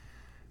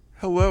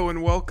Hello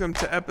and welcome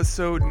to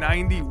episode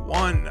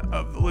 91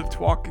 of the Live to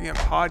Walk Again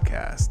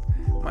podcast.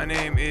 My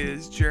name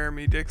is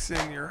Jeremy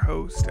Dixon, your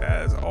host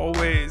as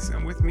always,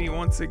 and with me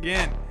once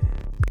again,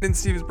 Brandon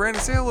Stevens.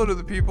 Brandon, say hello to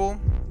the people.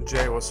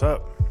 Jay, what's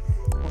up?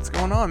 What's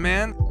going on,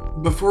 man?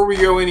 Before we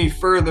go any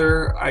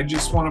further, I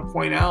just want to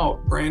point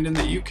out, Brandon,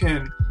 that you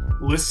can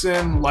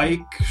listen,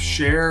 like,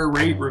 share,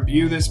 rate,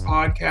 review this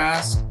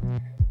podcast.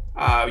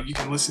 You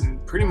can listen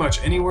pretty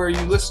much anywhere you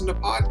listen to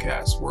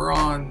podcasts. We're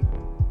on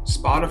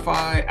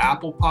Spotify,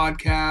 Apple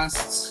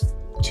Podcasts,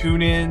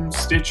 TuneIn,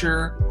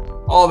 Stitcher,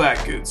 all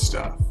that good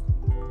stuff.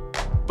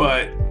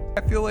 But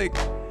I feel like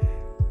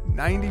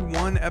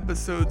 91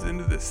 episodes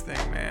into this thing,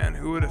 man.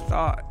 Who would have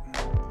thought?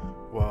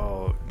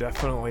 Well,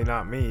 definitely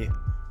not me.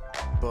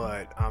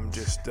 But I'm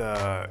just,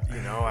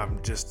 I'm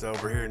just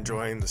over here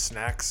enjoying the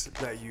snacks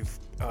that you've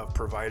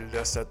provided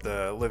us at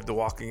the Live to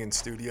Walk Again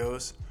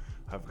studios.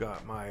 I've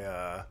got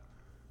my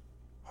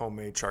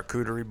homemade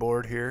charcuterie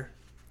board here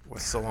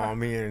with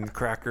salami and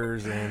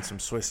crackers and some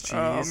Swiss cheese.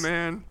 Oh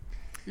man,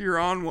 you're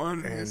on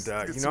one. And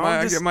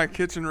I get my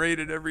kitchen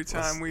raided every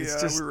time we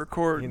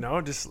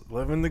record. Just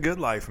living the good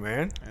life,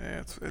 man.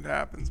 Yeah, it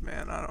happens,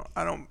 man.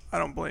 I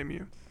don't blame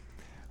you.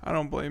 I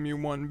don't blame you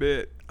one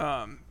bit.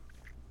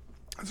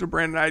 So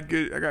Brandon, I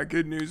got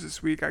good news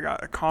this week. I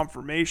got a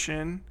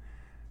confirmation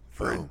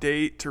for a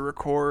date to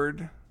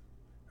record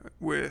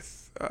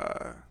with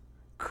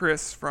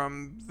Chris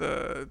from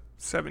the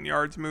 7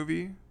 Yards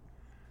movie.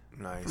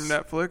 Nice. From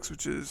Netflix,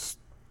 which is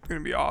going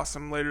to be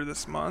awesome later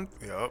this month.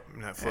 Yep,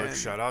 Netflix. And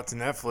shout out to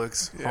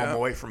Netflix. Yeah, home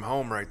away from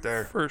home right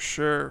there. For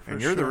sure.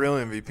 And you're the real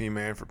MVP,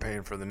 man, for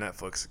paying for the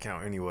Netflix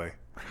account anyway.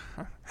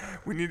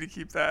 We need to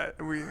keep that.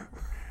 We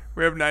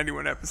have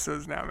 91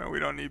 episodes now, man. We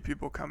don't need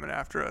people coming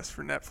after us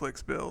for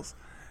Netflix bills.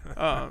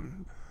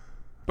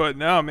 But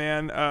no,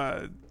 man.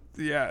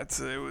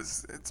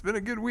 It's been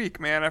a good week,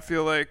 man. I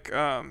feel like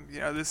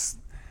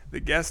the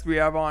guest we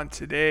have on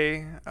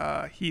today,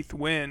 Heath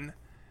Wynn.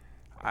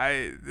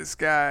 This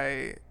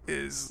guy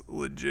is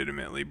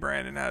legitimately,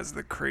 Brandon has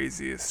the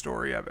craziest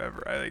story I've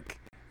ever.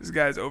 This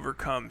guy's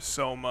overcome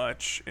so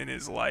much in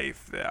his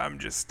life that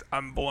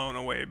I'm blown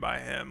away by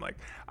him. Like,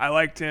 I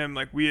liked him.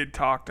 Like, we had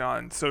talked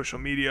on social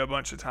media a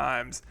bunch of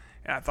times,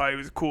 and I thought he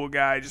was a cool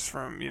guy just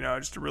from,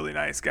 just a really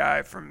nice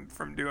guy from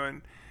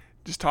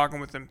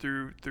talking with him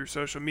through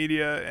social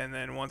media. And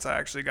then once I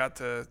actually got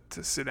to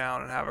sit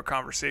down and have a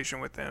conversation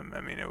with him,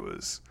 I mean, it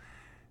was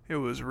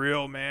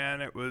real,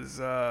 man. It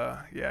was,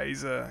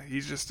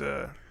 he's just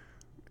a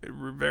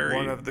very,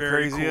 one of the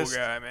very craziest,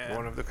 cool guy, man.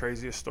 One of the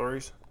craziest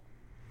stories?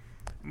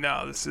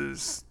 No, this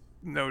is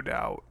no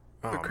doubt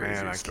the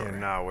craziest story. I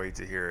cannot wait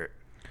to hear it.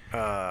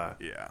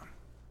 Yeah.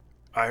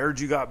 I heard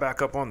you got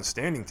back up on the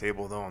standing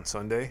table, though, on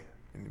Sunday,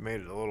 and you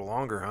made it a little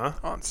longer, huh?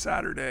 On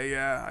Saturday,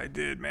 yeah, I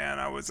did, man.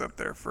 I was up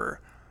there for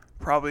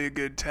probably a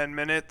good 10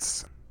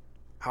 minutes.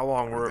 How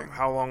long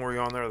were you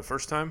on there the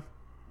first time?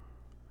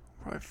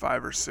 Probably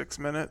 5 or 6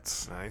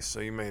 minutes. Nice. So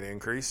you made an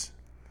increase?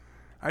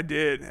 I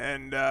did.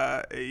 And,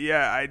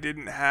 I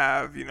didn't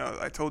have,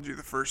 I told you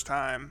the first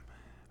time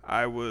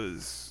I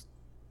was,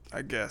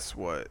 I guess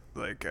for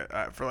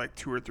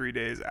 2 or 3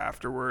 days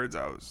afterwards,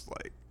 I was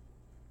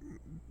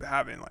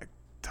having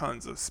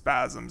tons of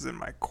spasms in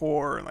my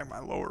core and my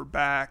lower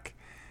back.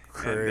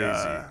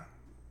 Crazy.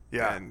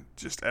 And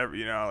just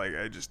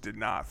I just did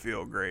not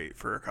feel great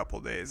for a couple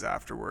of days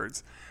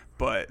afterwards.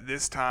 But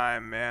this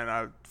time, man,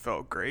 I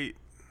felt great.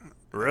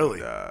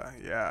 Really?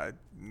 And,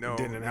 you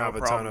didn't have a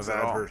ton of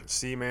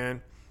adversity,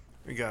 man.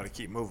 We got to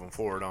keep moving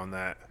forward on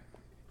that.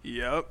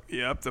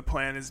 Yep. The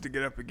plan is to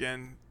get up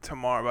again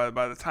tomorrow.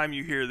 By the time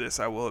you hear this,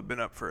 I will have been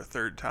up for a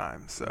third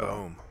time. So,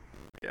 boom.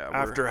 Yeah.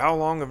 After how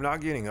long of not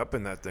getting up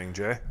in that thing,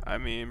 Jay? I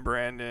mean,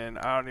 Brandon,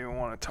 I don't even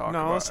want to talk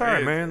about it. No, it's all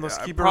right, man. Let's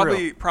keep it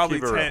real. Probably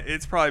keep 10. It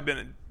it's probably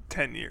been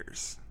 10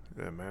 years.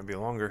 Yeah, maybe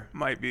longer.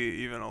 Might be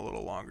even a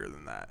little longer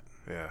than that.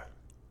 Yeah.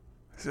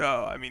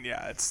 So, I mean,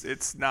 yeah,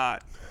 it's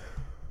not.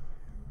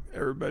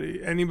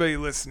 Anybody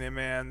listening,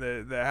 man,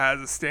 that has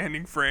a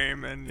standing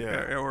frame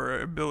or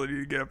ability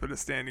to get up in a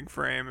standing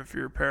frame, if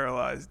you're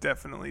paralyzed,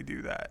 definitely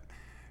do that,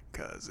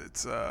 because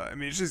it's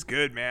it's just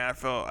good, man.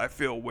 I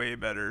feel way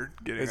better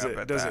getting up at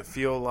that. Does it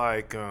feel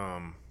like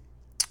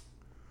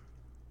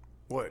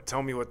what?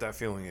 Tell me what that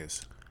feeling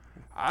is.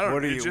 I don't know.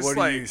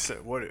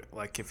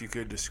 What if you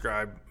could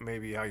describe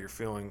maybe how you're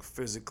feeling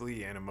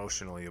physically and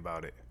emotionally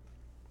about it?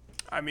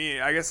 I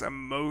mean, I guess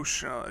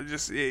emotional.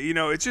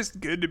 It's just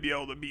good to be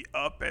able to be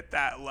up at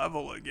that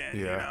level again.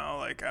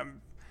 Yeah.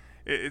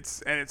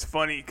 It's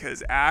funny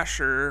because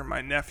Asher,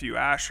 my nephew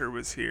Asher,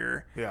 was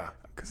here. Yeah.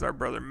 Because our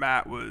brother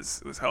Matt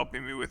was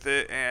helping me with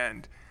it,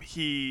 and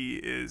he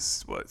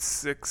is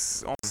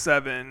 6, almost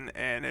 7,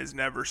 and has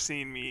never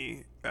seen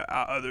me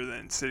other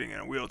than sitting in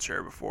a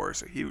wheelchair before.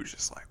 So he was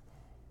just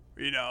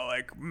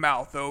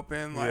mouth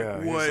open,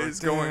 what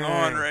is going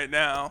on right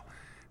now?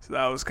 So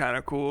that was kind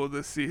of cool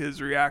to see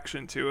his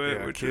reaction to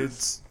it. Yeah,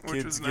 kids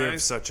give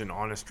nice. such an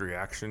honest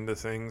reaction to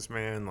things,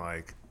 man.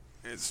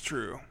 It's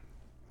true.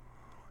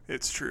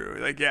 It's true.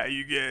 Like, yeah,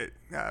 you get,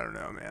 I don't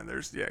know, man.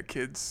 There's,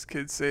 kids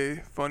say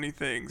funny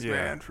things, Yeah.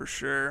 man, for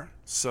sure.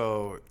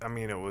 So, I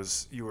mean,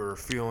 you were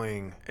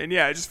feeling. And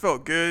yeah, it just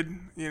felt good,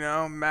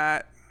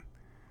 Matt.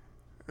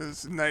 It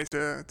was nice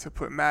to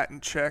put Matt in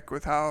check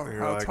with how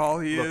Like tall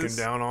he looking is.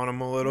 down on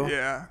him a little.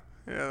 Yeah,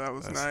 that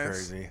was That's nice.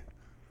 crazy.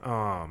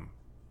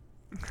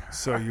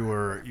 So you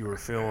were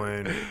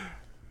feeling.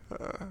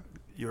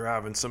 You were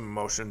having some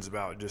emotions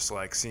about just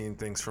like seeing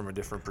things from a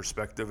different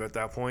perspective at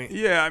that point.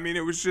 Yeah, I mean,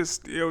 it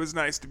was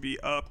nice to be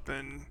up,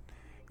 and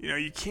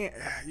you can't.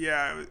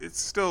 Yeah, it's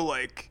still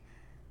like.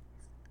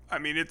 I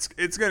mean, it's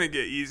gonna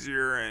get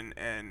easier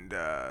and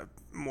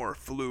more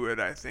fluid,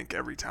 I think,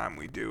 every time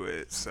we do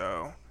it.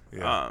 So,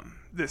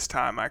 this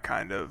time I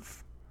kind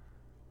of,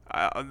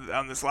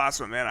 on this last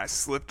one, man, I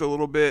slipped a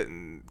little bit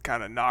and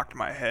kind of knocked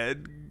my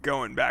head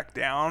going back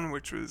down,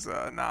 which was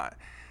not.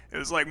 It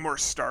was like more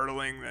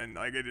startling than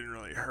like it didn't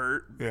really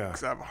hurt. Yeah.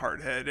 Because I have a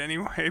hard head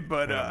anyway,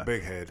 but And a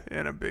big head.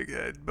 and a big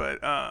head, but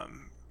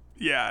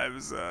yeah,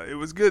 it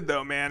was good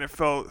though, man. It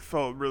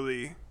felt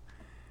really.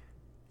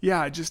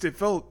 Yeah, it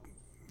felt.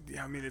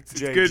 Yeah, I mean, it's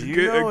Jay, good, do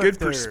you know a good if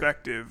there-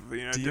 perspective. Do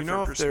you different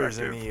know if there's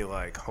perspective. any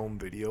like home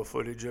video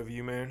footage of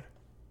you, man?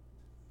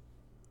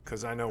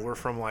 Because I know we're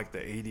from like the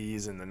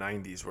 80s and the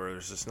 90s where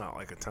there's just not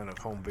like a ton of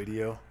home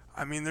video.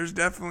 I mean, there's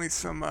definitely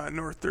some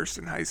North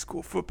Thurston High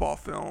School football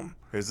film.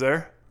 Is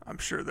there? I'm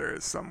sure there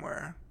is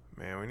somewhere.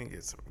 Man, we need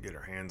to get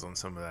our hands on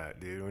some of that,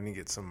 dude. We need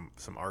to get some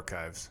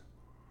archives.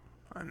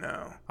 I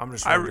know. I'm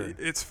just wondering.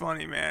 It's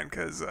funny, man,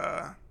 because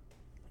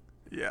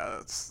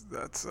yeah,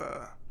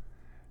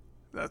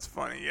 that's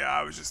funny. Yeah,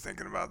 I was just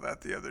thinking about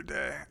that the other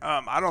day.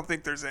 I don't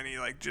think there's any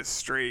like just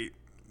straight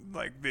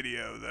like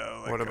video though.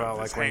 Like, What about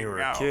just like when you hanging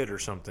were a out. kid or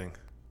something?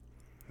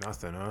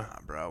 Nothing, huh? Nah,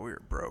 bro, we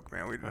were broke,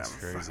 man. We didn't That's have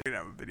crazy. we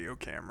didn't have a video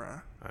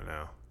camera. I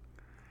know.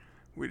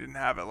 We didn't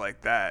have it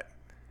like that.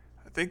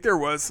 I think there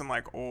was some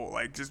like old,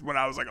 like just when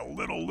I was like a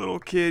little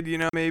kid,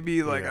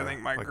 maybe like Yeah, I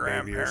think my like baby or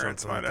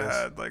grandparents something might like have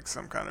this. had like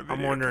some kind of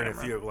video I'm wondering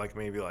camera. if you have like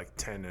maybe like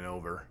 10 and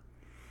over.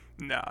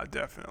 No,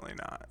 definitely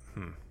not.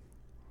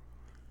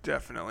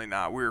 Definitely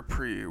not. We were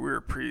pre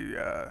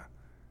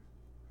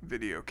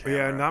video But camera.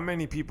 yeah, not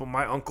many people.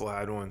 My uncle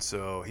had one,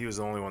 so he was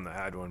the only one that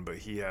had one. But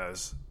he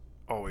has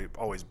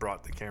always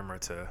brought the camera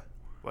to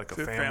like a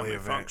To family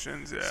event.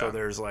 functions, yeah. So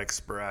there's like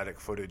sporadic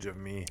footage of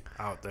me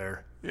out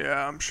there.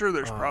 Yeah, I'm sure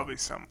there's probably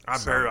some. I've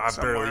somewhere.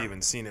 barely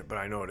even seen it, but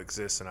I know it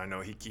exists, and I know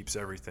he keeps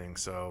everything.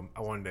 So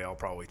one day I'll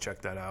probably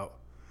check that out.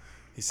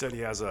 He said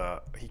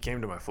he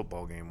came to my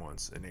football game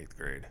once in 8th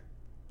grade.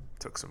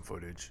 Took some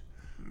footage.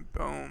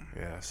 Boom.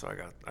 Yeah, so I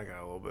got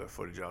a little bit of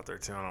footage out there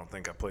too. I don't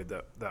think I played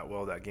that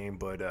well that game,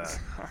 but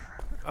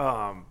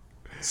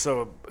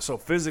so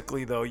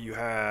physically though you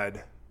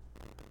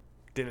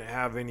didn't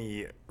have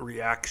any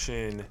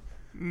reaction,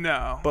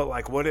 No. but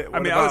like what I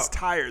mean, I was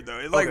tired though.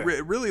 It like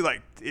Okay. really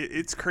like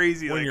it's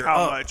crazy when like you're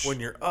how up, much.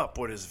 when you're up,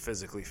 what does it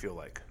physically feel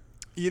like?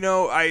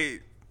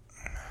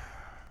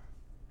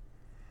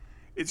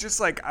 It's just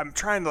like I'm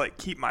trying to like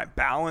keep my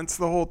balance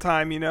the whole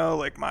time,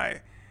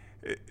 like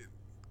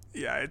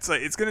it's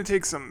like it's gonna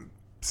take some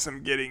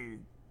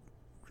getting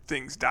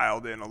things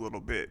dialed in a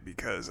little bit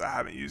because I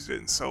haven't used it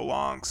in so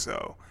long.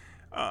 So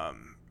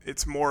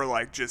it's more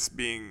like just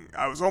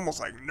I was almost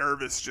like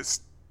nervous,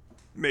 just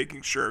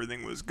making sure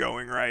everything was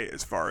going right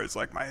as far as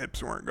like my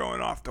hips weren't going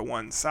off to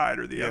one side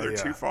or the other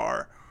too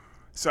far.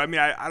 So I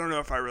mean, I don't know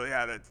if I really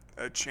had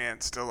a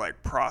chance to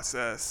like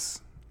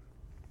process.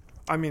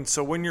 I mean,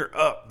 so when you're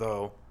up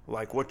though,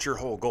 like what's your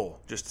whole goal?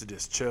 Just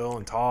to chill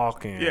and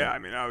talk and Yeah, I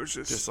mean, I was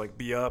just like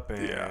be up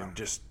and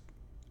just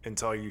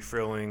until you're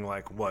feeling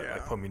like what, Yeah.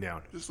 like put me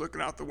down. just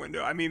looking out the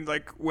window. I mean,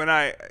 like when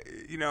I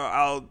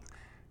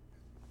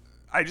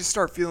just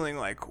start feeling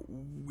like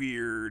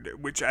weird,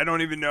 which I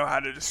don't even know how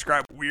to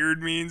describe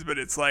weird means, but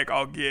it's like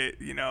I'll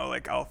get,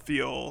 like I'll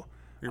feel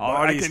Your I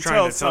body's can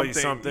trying to tell you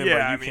something, yeah,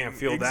 but I you mean, can't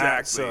feel exactly,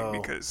 that. So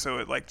because so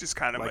it like just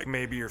kind of like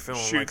maybe you're feeling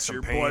like shoots some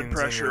your pains blood in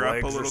pressure your up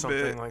legs a little or something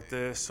bit. like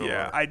this. Or,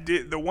 Yeah, I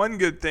did. The one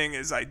good thing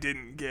is I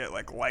didn't get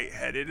like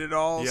lightheaded at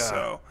all. Yeah.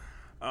 So,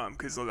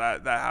 because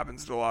that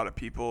happens to a lot of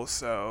people.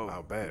 So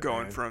I'll bet,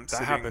 going man. from that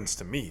sitting, happens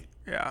to me.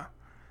 yeah,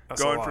 That's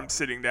a going lot. from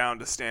sitting down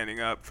to standing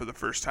up for the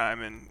first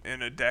time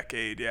in a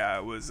decade. Yeah,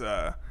 it was.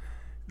 That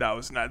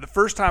was not the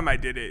first time I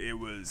did it.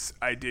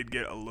 I did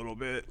get a little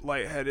bit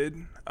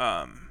lightheaded.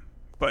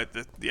 But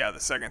the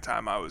second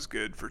time I was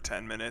good for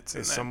 10 minutes.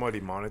 Is somebody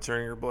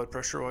monitoring your blood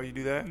pressure while you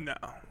do that? No,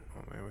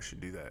 Oh man, we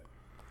should do that.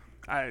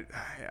 I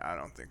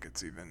don't think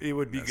it's even. It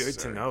would be good to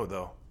necessary. know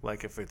though,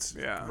 like if it's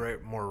Yeah.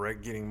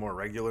 getting more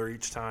regular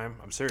each time.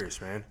 I'm serious,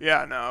 man.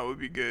 Yeah, no, it would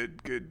be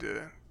good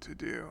to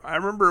do. I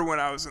remember when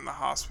I was in the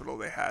hospital,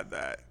 they had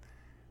that,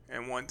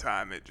 and one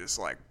time it just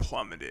like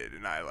plummeted,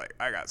 and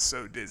I got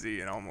so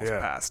dizzy and almost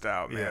passed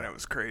out. Man, Yeah. it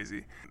was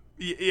crazy.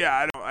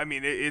 Yeah,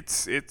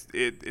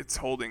 it's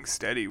holding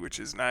steady, which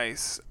is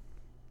nice,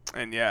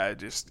 and yeah,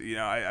 just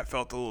I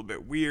felt a little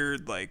bit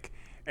weird, like,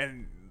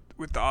 and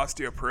with the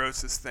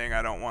osteoporosis thing,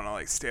 I don't want to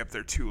like stay up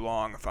there too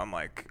long if I'm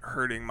like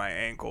hurting my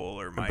ankle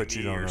or my But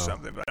you knee don't or know.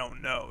 something, but I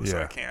don't know, so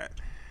Yeah. I can't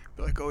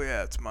be like, oh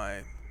yeah, it's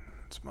my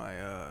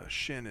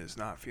shin is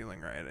not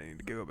feeling right. I need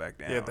to go back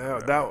down. Yeah,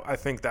 that I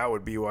think that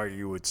would be why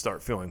you would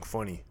start feeling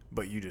funny,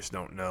 but you just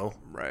don't know.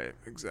 Right,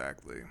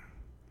 exactly.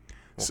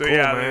 Well, So cool,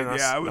 yeah, man.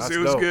 it was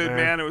dope, good,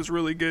 man. It was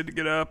really good to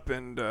get up,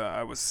 and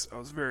I was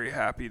very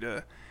happy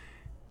to,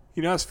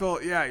 I just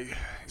felt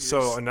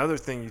So another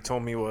thing you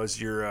told me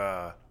was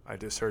I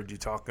just heard you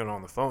talking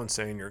on the phone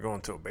saying you're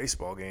going to a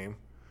baseball game.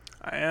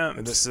 I am.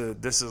 And this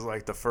is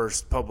like the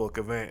first public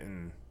event,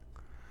 and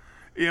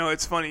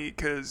it's funny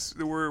because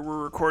we're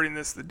recording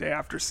this the day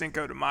after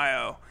Cinco de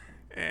Mayo,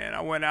 and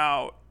I went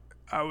out.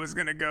 I was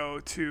gonna go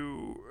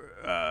to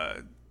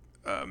a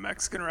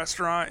Mexican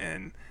restaurant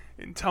in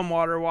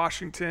Tumwater,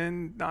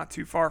 Washington, not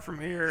too far from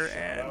here,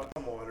 and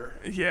Tumwater.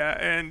 Yeah,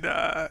 and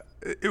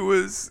it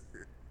was.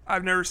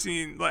 I've never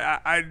seen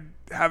I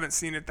haven't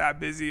seen it that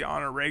busy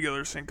on a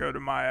regular Cinco de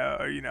Mayo,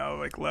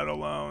 let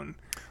alone.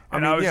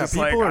 And I was just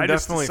people are I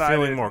just definitely decided,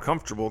 feeling more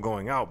comfortable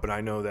going out, but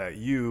I know that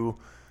you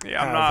I'm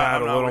have not. had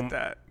I'm a not little. with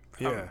that.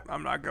 Yeah.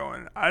 I'm not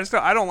going. I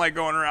don't like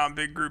going around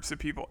big groups of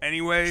people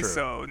anyway. True.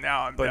 So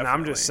now I'm. But definitely,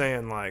 I'm just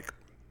saying, like,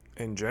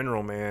 in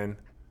general, man,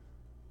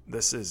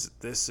 this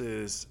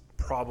is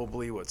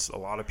probably what a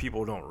lot of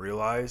people don't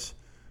realize.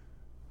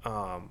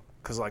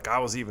 Because like I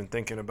was even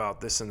thinking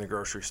about this in the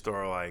grocery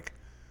store, like.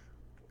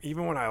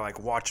 Even when I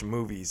watch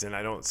movies and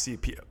I don't see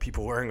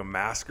people wearing a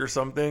mask or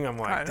something, I'm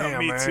like, damn,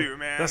 me man, too,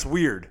 man. that's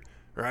weird,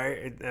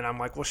 right? And I'm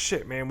like, well,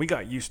 shit, man, we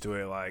got used to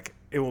it. Like,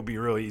 it will be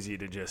real easy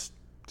to just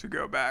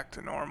go back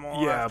to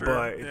normal. Yeah, after,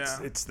 but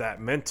it's that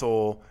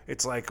mental.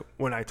 It's like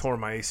when I tore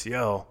my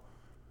ACL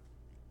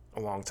a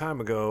long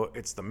time ago.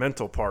 It's the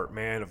mental part,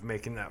 man, of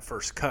making that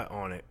first cut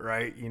on it,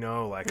 right?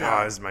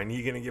 Is my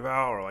knee gonna give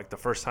out? Or like the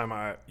first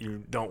time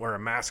you don't wear a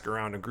mask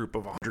around a group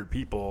of 100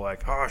 people,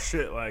 like, oh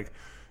shit, like.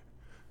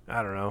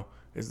 I don't know.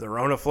 Is the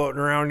Rona floating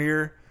around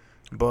here?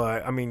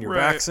 But, I mean, you're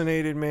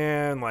vaccinated,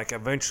 man. Like,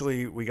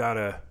 eventually we got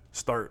to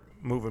start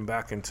moving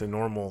back into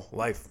normal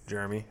life,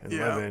 Jeremy, and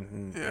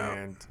living.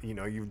 And,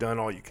 you've done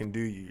all you can do.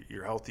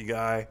 You're a healthy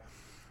guy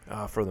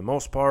for the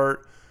most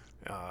part.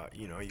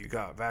 You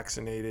got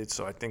vaccinated.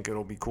 So I think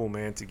it'll be cool,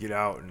 man, to get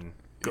out and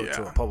go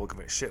to a public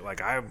event. Shit, like,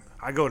 I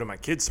go to my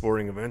kids'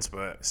 sporting events,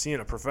 but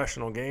seeing a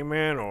professional game,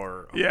 man,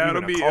 or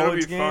it'll be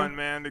game, fun,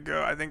 man, to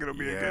go. I think it'll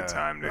be a good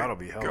time to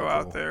go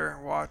out there,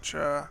 watch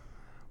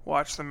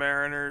the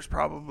Mariners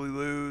probably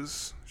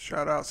lose.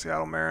 Shout out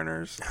Seattle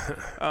Mariners.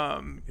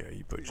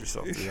 You put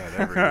yourself through that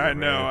every year, I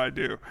know, man. I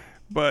do.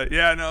 But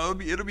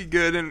it'll be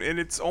good, and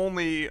it's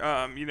only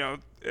I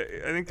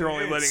think they're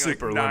only letting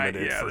super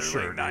limited for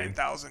sure, like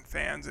 9,000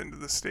 fans into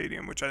the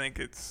stadium, which I think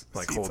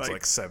holds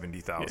like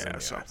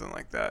 70,000, something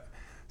like that.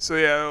 So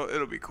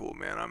it'll be cool,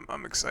 man.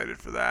 I'm excited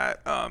for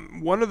that.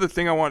 One other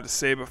thing I wanted to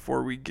say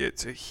before we get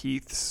to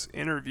Heath's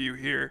interview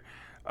here,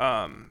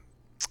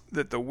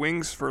 that the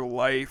Wings for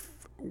Life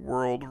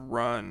World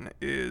Run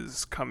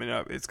is coming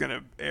up. It's going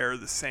to air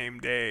the same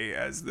day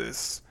as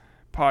this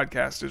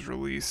podcast is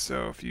released.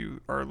 So if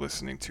you are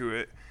listening to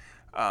it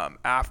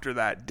after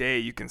that day,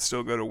 you can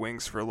still go to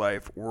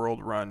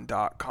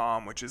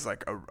wingsforlifeworldrun.com, which is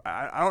like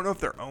I don't know if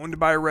they're owned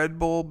by Red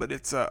Bull, but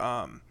it's you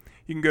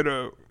can go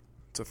to.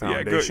 It's a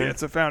foundation.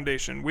 It's a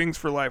foundation.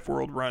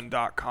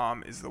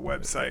 Wingsforlifeworldrun.com is the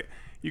website.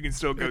 You can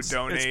still go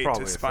donate it's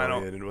probably to Spinal.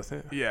 Affiliated with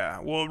it. Yeah,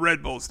 well,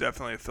 Red Bull's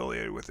definitely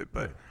affiliated with it,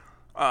 but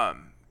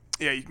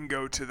you can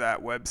go to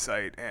that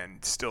website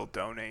and still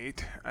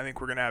donate. I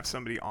think we're gonna have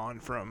somebody on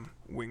from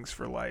Wings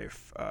for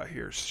Life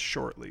here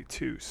shortly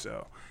too.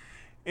 So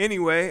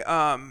anyway,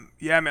 man,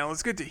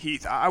 let's get to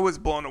Heath. I was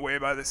blown away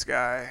by this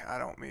guy. I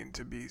don't mean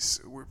to be.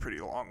 We're pretty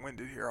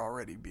long-winded here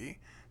already, B.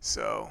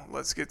 So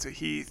let's get to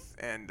Heath,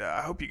 and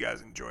I hope you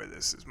guys enjoy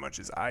this as much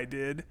as I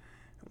did. And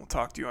we'll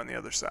talk to you on the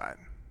other side.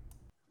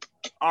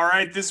 All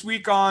right, this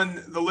week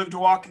on the Live to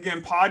Walk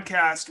Again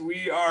podcast,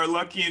 we are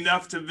lucky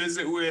enough to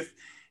visit with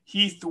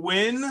Heath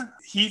Wynn.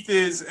 Heath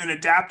is an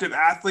adaptive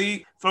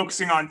athlete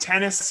focusing on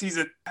tennis. He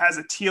has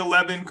a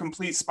T11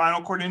 complete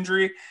spinal cord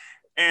injury.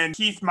 And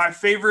Heath, my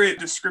favorite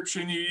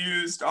description you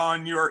used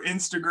on your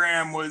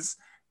Instagram was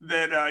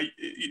that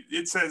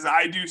it says,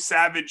 "I do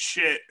savage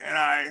shit," and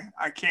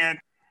I can't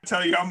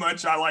tell you how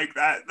much I like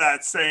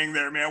that saying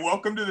there, man.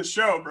 Welcome to the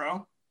show,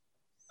 bro.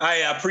 I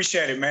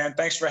appreciate it, man.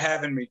 Thanks for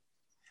having me.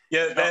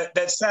 Yeah,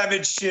 that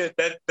savage shit,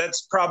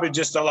 that's probably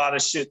just a lot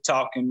of shit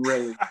talking,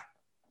 really.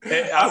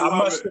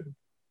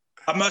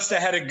 I must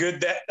have had a good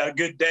day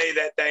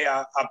that day.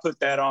 I put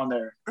that on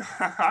there.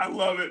 I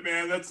love it,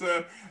 man. That's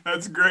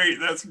great.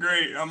 That's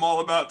great. I'm all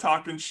about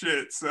talking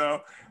shit.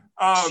 So,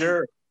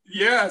 sure.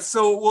 Yeah.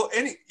 So, well,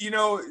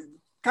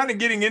 kind of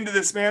getting into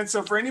this, man.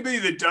 So, for anybody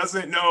that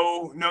doesn't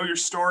know your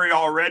story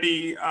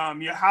already,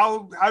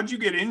 how'd you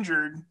get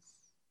injured?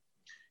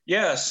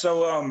 Yeah.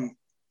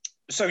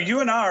 So you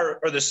and I are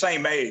the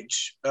same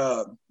age,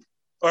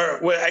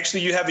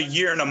 actually, you have a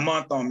year and a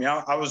month on me.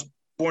 I was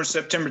born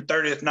September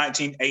 30th,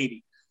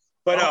 1980.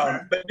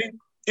 But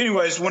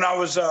anyways, when I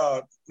was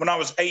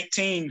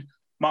 18,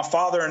 my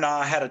father and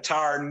I had a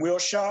tire and wheel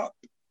shop,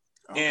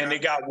 and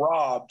it got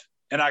robbed.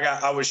 and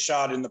I was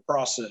shot in the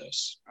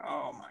process.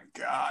 Oh my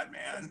God,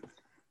 man.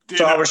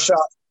 So I was shot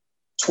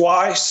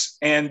twice,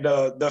 and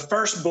the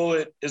first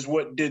bullet is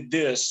what did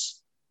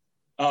this.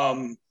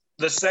 The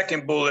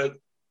second bullet,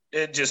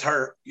 it just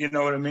hurt. You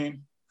know what I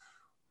mean?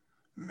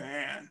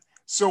 Man.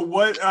 So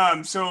what?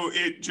 So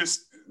it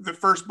just the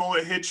first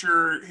bullet hit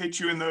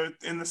you in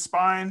the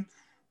spine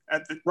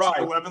at the Right.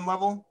 11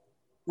 level.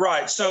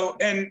 Right. So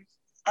and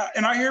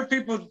I hear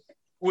people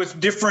with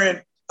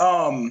different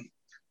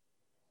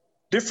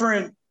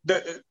different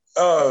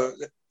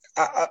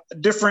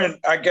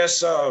I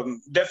guess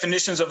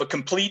definitions of a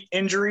complete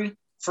injury.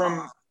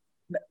 From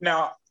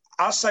now,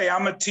 I'll say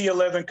I'm a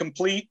T11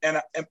 complete,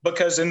 and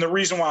the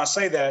reason why I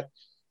say that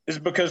is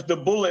because the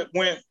bullet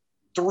went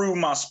through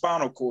my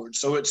spinal cord,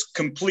 so it's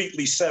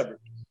completely severed.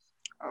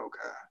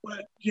 Okay.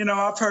 But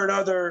I've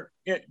heard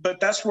but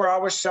that's where I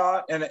was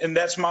shot, and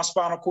that's my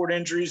spinal cord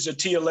injury is a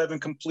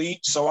T11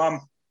 complete. So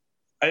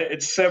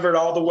it's severed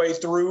all the way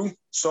through.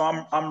 So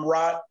I'm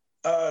right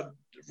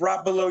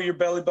below your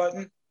belly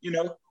button.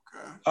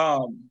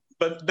 Okay.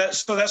 But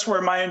that's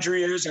where my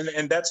injury is,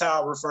 and that's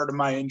how I refer to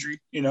my injury.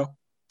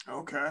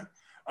 Okay.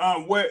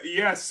 What?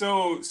 Yeah.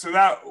 So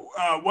that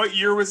what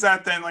year was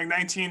that then? Like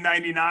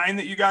 1999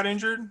 that you got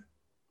injured?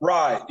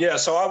 Right. Yeah.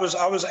 So I was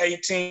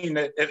 18.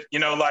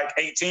 Like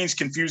 18 is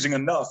confusing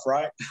enough,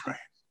 right? Right.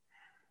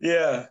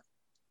 Yeah.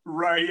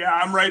 Right. Yeah,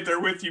 I'm right there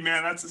with you,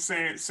 man. That's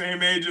the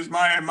same age as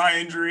my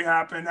injury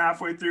happened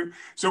halfway through.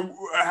 So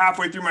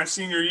halfway through my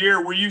senior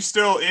year, were you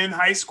still in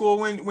high school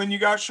when you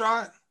got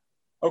shot?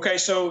 Okay.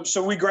 So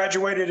we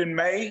graduated in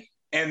May,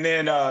 and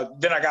then I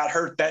got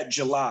hurt that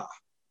July.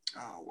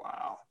 Oh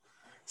wow.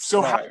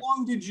 So Right. how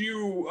long did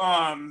you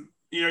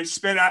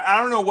spend? I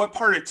don't know what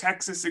part of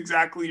Texas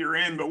exactly you're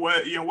in, but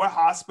what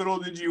hospital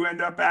did you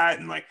end up at,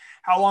 and like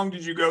how long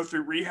did you go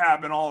through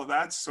rehab and all of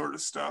that sort of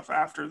stuff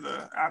after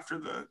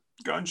the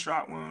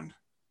gunshot wound?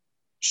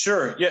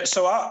 Sure. Yeah.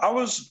 So I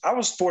was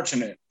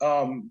fortunate.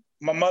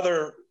 My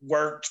mother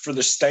worked for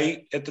the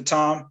state at the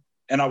time,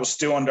 and I was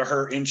still under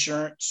her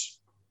insurance.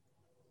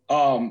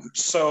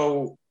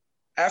 So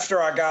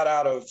after I got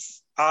out of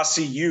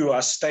ICU,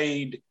 I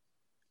stayed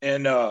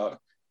in a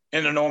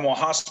normal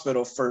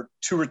hospital for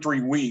 2 or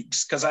 3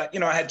 weeks because I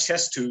had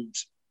chest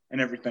tubes and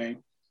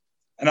everything,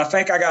 and I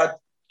think I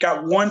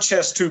got one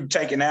chest tube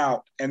taken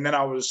out, and then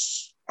I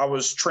was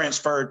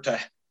transferred to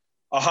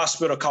a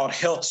hospital called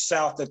Health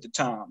South at the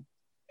time,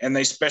 and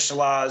they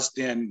specialized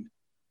in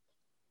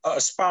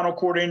spinal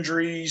cord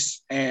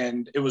injuries,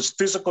 and it was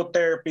physical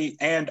therapy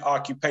and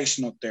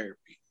occupational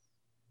therapy.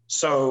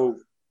 So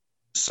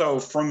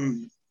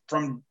from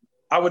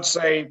I would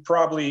say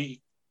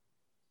probably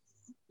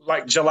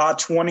like July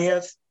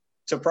 20th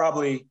to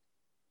probably,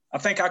 I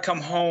think I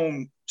come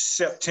home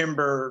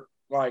September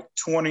like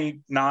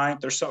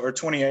 29th or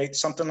 28th,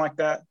 something like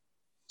that.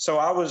 So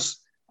I was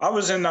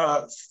in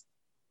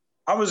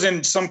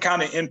some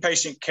kind of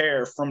inpatient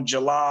care from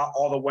July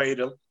all the way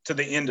to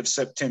the end of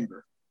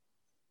September.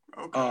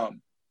 Okay.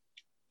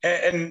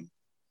 And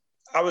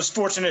I was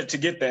fortunate to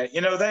get that.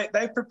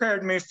 They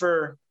prepared me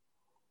for,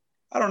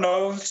 I don't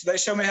know, they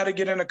showed me how to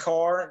get in a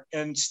car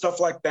and stuff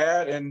like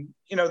that. And,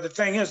 the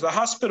thing is, the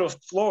hospital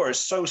floor is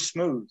so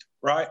smooth,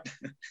 right?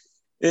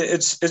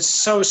 It's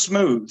so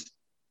smooth.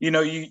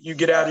 You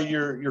get out of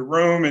your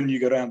room and you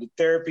go down to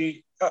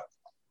therapy,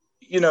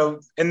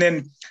 and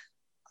then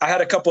I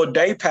had a couple of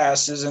day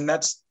passes, and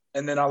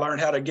then I learned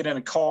how to get in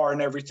a car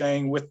and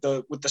everything with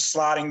the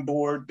sliding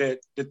board that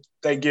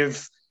they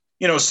give,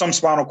 some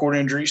spinal cord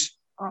injuries.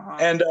 Uh-huh.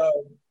 And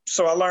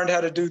so I learned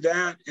how to do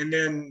that. And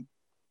then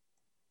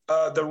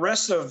the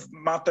rest of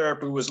my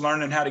therapy was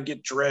learning how to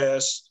get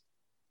dressed,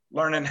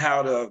 learning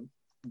how to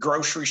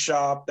grocery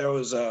shop. There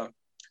was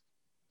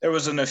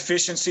an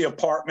efficiency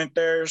apartment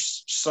there.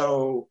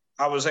 So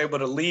I was able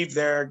to leave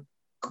there,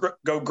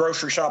 go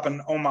grocery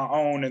shopping on my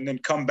own, and then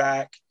come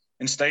back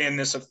and stay in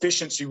this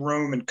efficiency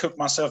room and cook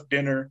myself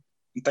dinner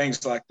and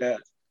things like that.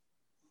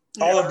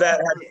 Yeah, all of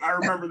that. I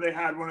remember they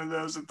had one of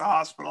those at the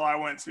hospital I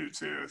went to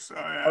too. So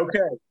yeah. Okay.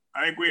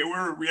 I think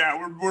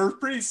we're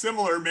pretty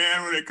similar,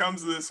 man, when it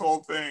comes to this whole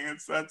thing.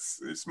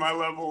 It's my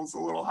level is a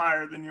little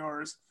higher than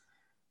yours.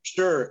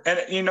 Sure.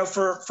 And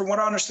from what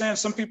I understand,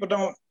 some people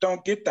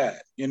don't get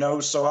that,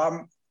 so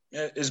I'm,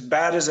 as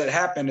bad as it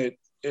happened,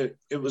 it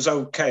was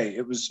okay.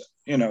 It was,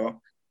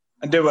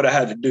 I did what I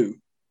had to do.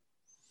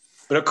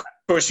 But of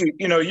course, you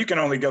can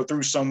only go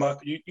through so much.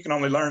 You can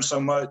only learn so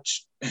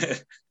much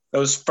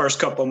those first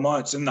couple of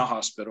months in the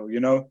hospital,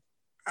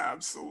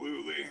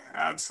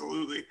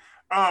 Absolutely.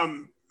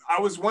 I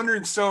was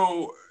wondering,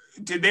 so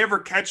did they ever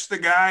catch the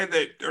guy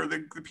or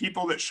the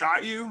people that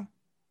shot you?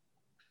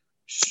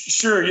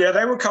 Sure. Yeah,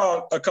 they were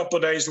caught a couple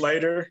of days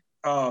later.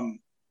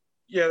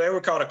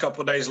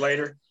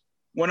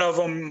 One of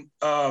them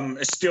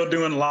is still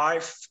doing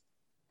life.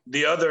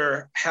 The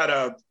other had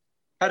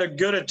a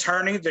good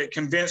attorney that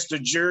convinced the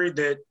jury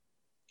that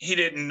he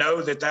didn't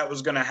know that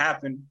was going to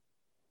happen.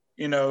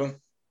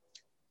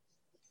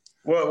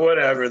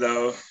 Whatever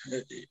though.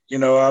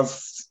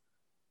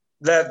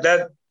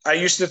 That I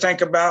used to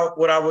think about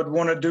what I would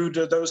want to do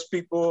to those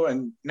people,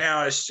 and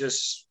now it's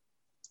just,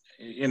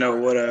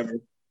 whatever.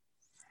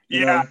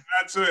 Yeah,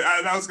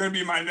 that was going to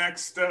be my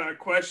next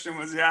question.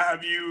 Was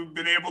have you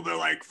been able to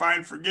like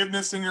find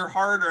forgiveness in your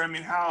heart, or I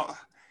mean, how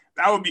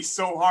that would be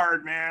so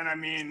hard, man. I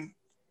mean,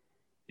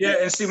 yeah,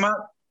 and see,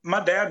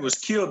 my dad was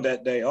killed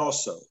that day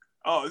also.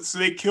 Oh, so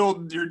they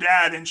killed your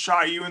dad and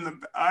shot you in the.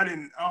 I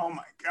didn't. Oh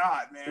my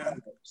God,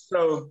 man.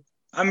 So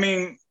I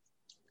mean,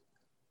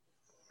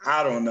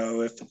 I don't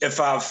know if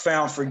I've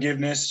found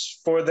forgiveness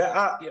for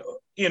that.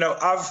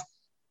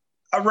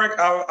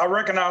 I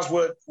recognize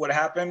what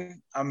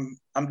happened. I'm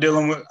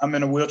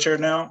in a wheelchair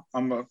now.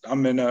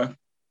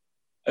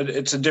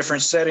 It's a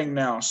different setting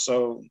now.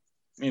 So,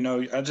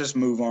 I just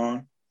move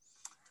on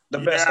the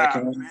best I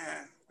can.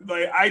 Man.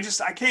 Like I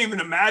can't even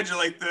imagine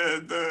like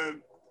the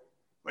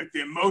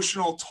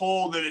emotional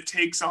toll that it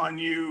takes on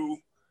you,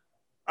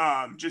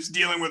 just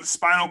dealing with a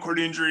spinal cord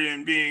injury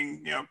and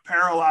being,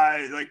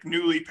 paralyzed, like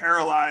newly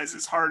paralyzed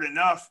is hard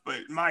enough.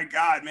 But my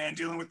God, man,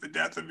 dealing with the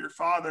death of your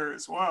father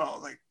as well.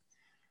 Like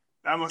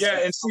that must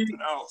be something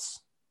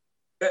else.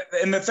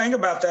 And the thing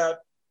about that,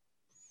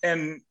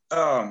 and,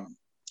 I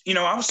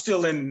was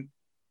still in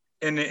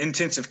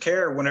intensive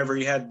care whenever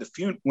he had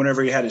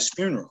his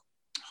funeral.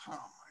 Oh my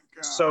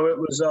God. So it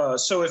was,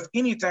 so if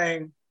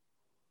anything,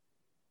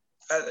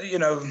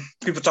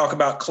 people talk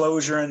about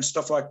closure and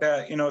stuff like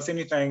that. If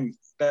anything,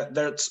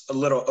 that's a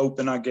little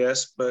open, I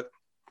guess. But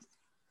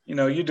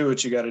you do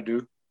what you got to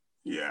do.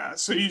 Yeah.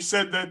 So you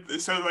said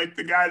that. So like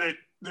the guy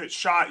that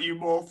shot you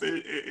both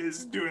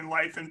is doing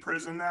life in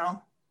prison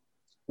now.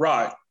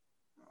 Right.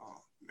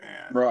 Oh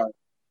man. Right.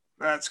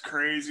 That's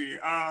crazy.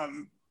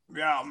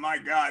 Yeah. My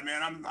God,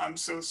 man. I'm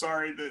so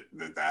sorry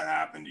that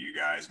happened to you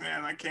guys,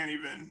 man. I can't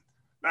even.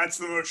 That's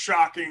the most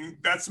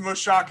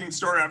shocking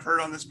story I've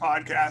heard on this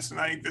podcast, and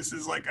I think this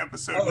is like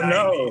episode 90.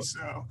 No.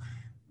 So,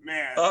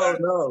 man,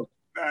 no,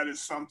 that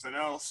is something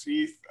else,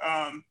 Heath.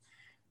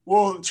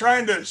 Well,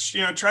 trying to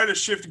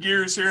shift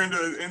gears here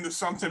into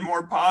something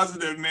more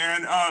positive,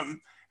 man.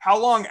 How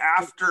long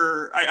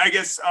after? I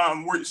guess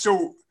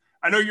so.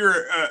 I know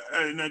you're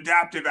an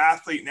adaptive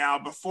athlete now.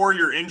 Before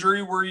your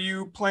injury, were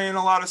you playing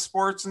a lot of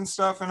sports and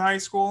stuff in high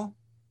school?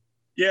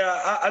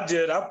 Yeah, I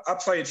did. I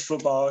played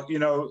football.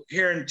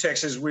 Here in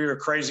Texas, we were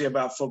crazy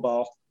about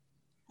football.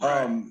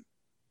 Right.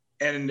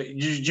 And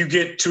you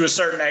get to a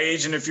certain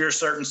age, and if you're a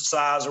certain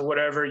size or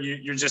whatever,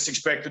 you're just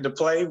expected to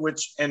play,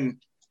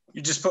 and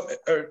you just put,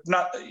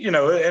 not,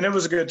 and it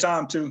was a good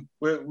time too.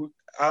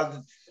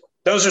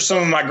 Those are some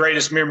of my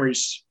greatest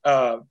memories,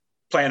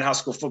 playing high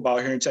school football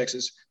here in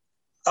Texas.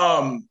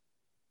 I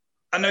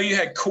know you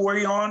had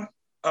Corey on.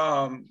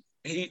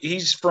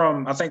 He's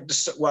from, I think,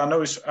 I know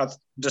he's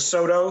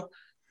DeSoto,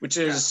 which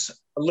is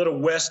a little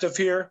west of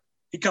here.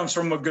 He comes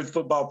from a good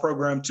football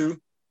program too.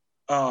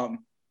 But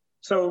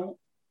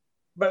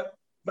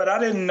I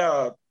didn't,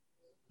 but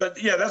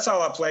yeah, that's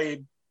all I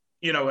played,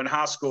 in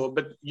high school.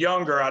 But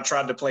younger, I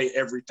tried to play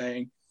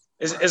everything.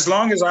 As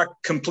long as I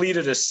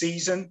completed a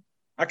season,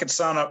 I could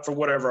sign up for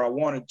whatever I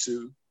wanted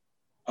to.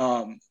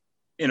 I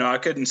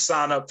couldn't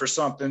sign up for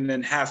something and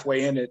then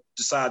halfway in it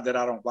decide that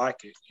I don't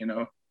like it,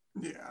 Yeah.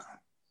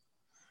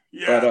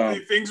 Yeah,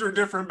 but, things were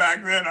different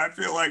back then. I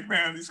feel like,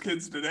 man, these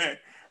kids today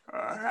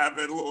have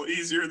it a little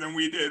easier than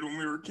we did when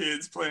we were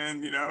kids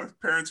playing.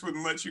 Parents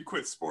wouldn't let you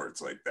quit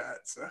sports like that.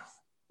 So.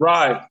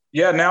 Right.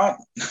 Yeah. Now.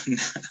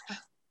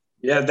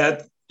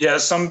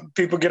 Some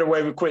people get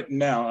away with quitting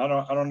now. I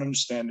don't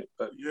understand it,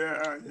 but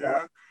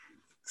yeah.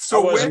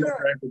 So I wasn't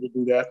able to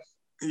do that.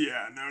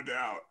 Yeah, no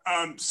doubt.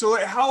 So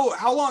like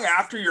how long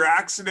after your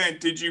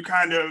accident did you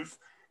kind of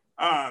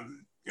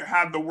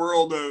have the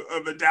world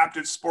of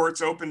adaptive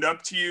sports opened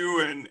up to you,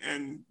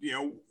 and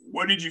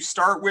what did you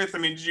start with? I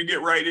mean, did you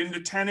get right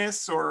into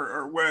tennis,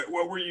 or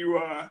what were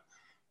you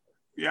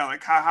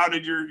like how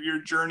did your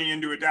journey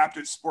into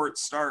adaptive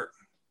sports start?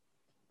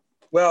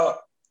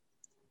 Well,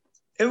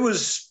 I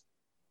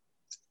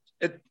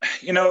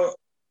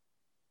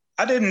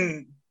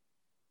didn't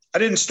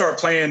start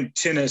playing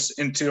tennis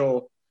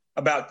until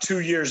about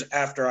 2 years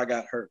after I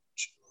got hurt.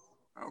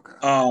 Okay.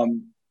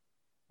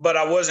 But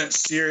I wasn't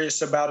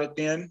serious about it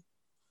then.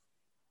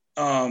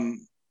 I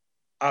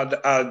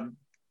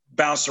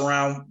bounced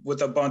around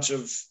with a bunch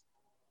of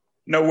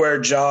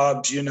nowhere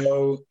jobs, and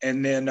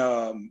then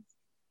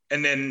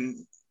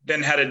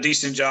had a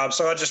decent job.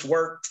 So I just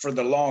worked for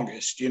the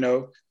longest,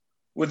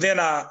 Well,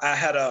 then I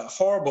had a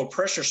horrible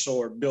pressure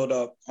sore build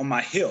up on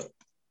my hip,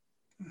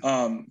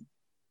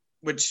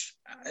 which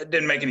it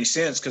didn't make any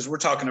sense because we're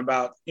talking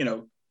about,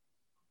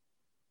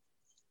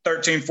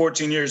 13,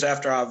 14 years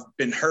after I've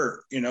been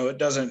hurt. I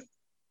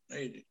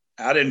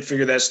didn't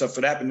figure that stuff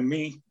would happen to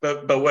me,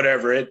 but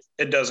whatever, it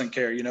doesn't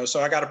care, So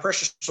I got a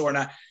pressure sore and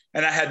I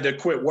had to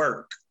quit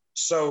work.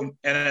 So,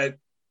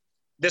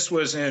 this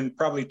was in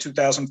probably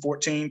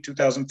 2014,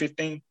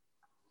 2015.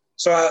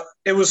 So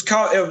it was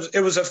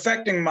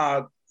affecting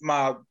my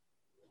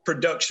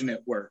production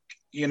at work,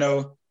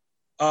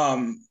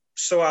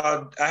 So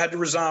I had to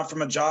resign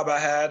from a job I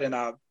had, and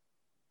I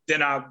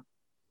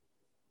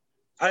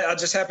I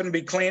just happened to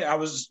be clean. I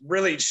was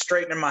really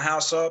straightening my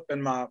house up,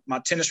 and my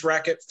tennis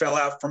racket fell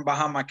out from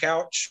behind my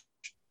couch.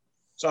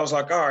 So I was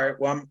like, all right,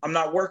 well, I'm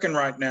not working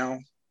right now,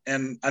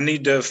 and I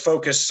need to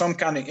focus some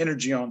kind of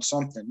energy on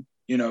something,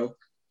 you know.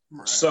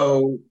 Right.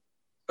 So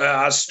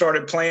I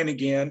started playing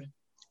again.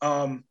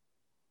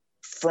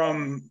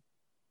 From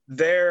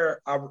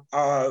there,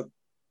 I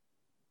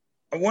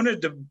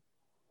wanted to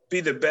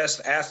be the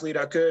best athlete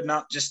I could,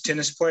 not just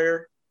tennis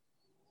player,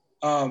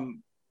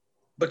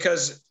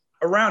 because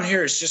around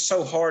here it's just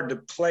so hard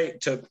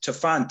to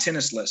find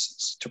tennis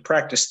lessons, to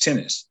practice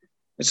tennis.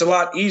 It's a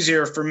lot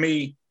easier for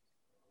me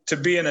to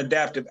be an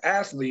adaptive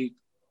athlete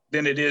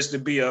than it is to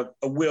be a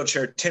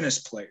wheelchair tennis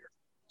player.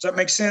 Does that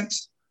make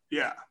sense?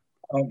 Yeah.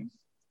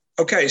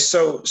 Okay,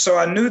 so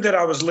I knew that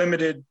I was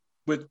limited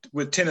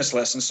with tennis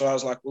lessons, so I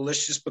was like, well,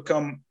 let's just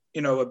become,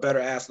 a better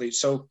athlete.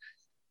 So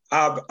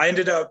I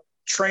ended up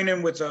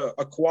training with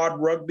a quad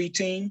rugby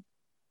team.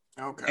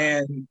 Okay.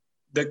 And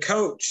the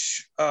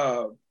coach,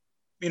 I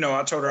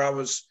told her I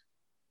was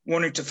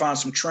wanting to find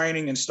some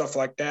training and stuff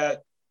like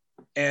that.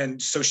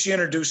 And so she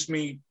introduced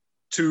me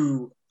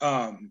to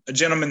a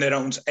gentleman that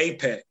owns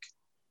APEC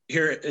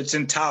here. It's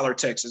in Tyler,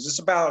 Texas. It's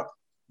about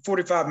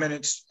 45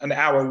 minutes, an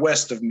hour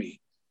west of me.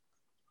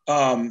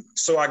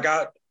 So I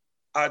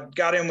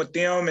got in with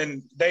them,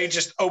 and they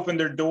just opened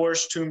their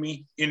doors to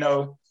me,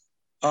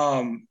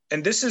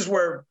 and this is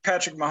where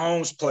Patrick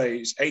Mahomes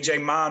plays,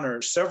 AJ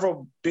Minor,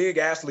 several big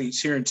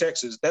athletes here in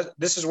Texas.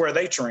 This is where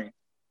they train.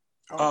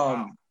 Oh,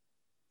 wow.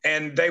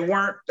 And they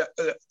weren't,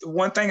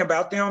 one thing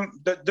about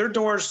them, their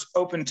doors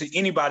open to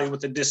anybody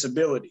with a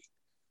disability,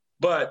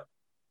 but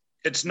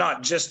it's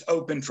not just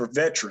open for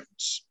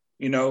veterans.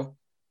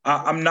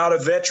 I'm not a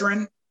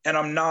veteran, and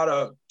I'm not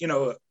a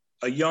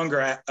younger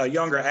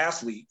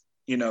athlete,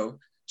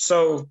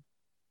 so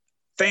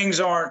things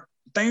are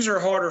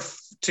harder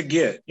to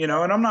get, and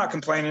I'm not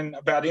complaining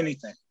about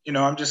anything.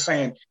 I'm just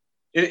saying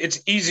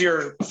it's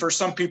easier for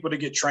some people to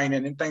get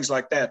training and things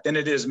like that than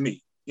it is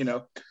me,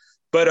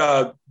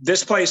 But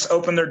this place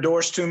opened their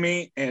doors to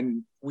me,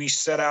 and we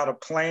set out a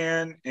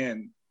plan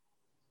and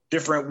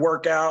different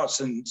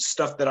workouts and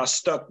stuff that I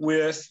stuck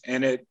with,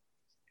 and it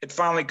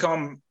finally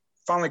come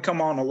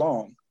on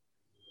along.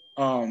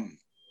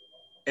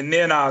 And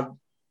then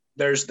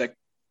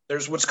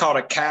there's what's called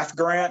a CAF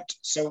grant.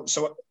 So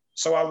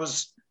I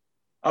was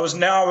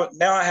now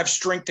I have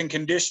strength and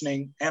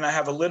conditioning, and I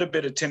have a little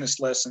bit of tennis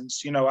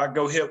lessons. I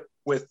go hit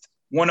with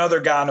one other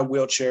guy in a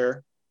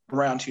wheelchair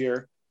around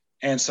here,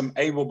 and some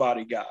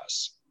able-bodied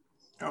guys.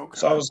 Okay.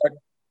 So I was like,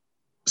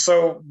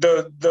 so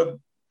the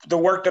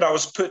work that I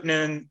was putting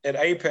in at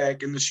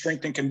APEC and the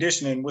strength and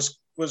conditioning was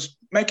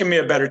making me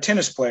a better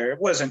tennis player. It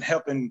wasn't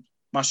helping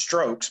my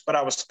strokes, but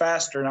I was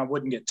faster and I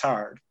wouldn't get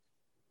tired.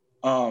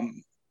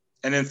 And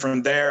then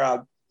from there, I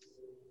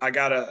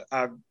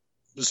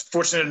was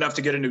fortunate enough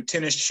to get a new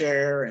tennis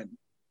chair and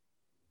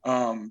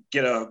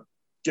get a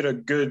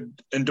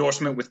good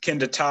endorsement with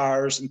Kenda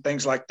Tires and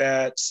things like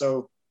that.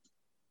 So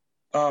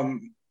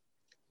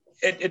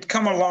it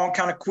come along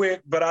kind of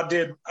quick, but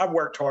I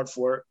worked hard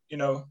for it.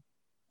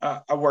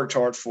 I worked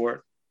hard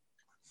for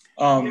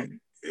it.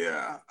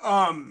 Yeah.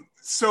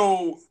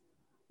 So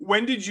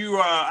when did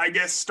you,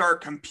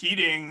 start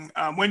competing?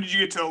 When did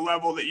you get to the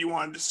level that you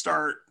wanted to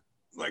start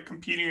like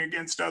competing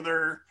against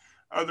other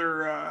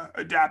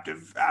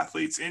adaptive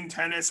athletes in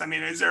tennis? I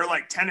mean, is there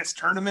like tennis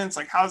tournaments?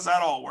 Like, how does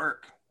that all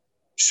work?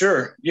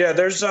 Sure. Yeah.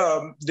 There's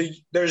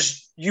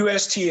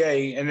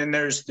USTA, and then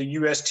there's the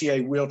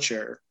USTA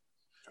wheelchair.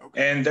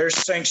 Okay. And there's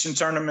sanctioned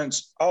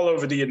tournaments all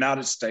over the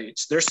United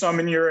States. There's some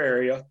in your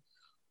area.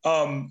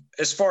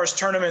 As far as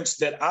tournaments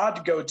that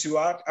I'd go to,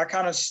 I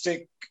kind of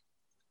stick.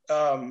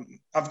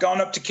 I've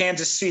gone up to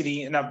Kansas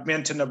City, and I've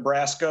been to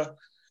Nebraska.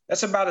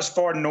 That's about as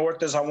far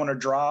north as I want to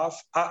drive.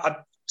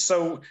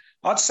 So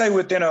I'd say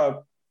within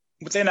an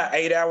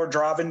 8-hour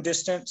driving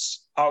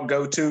distance, I'll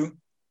go to.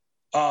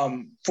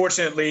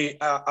 Fortunately,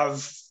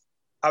 I've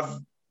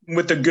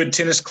with a good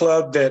tennis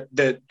club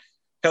that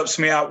helps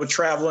me out with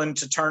traveling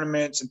to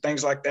tournaments and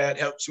things like that.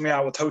 Helps me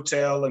out with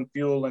hotel and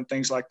fuel and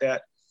things like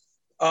that.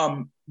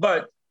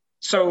 But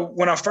so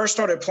when I first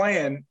started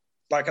playing,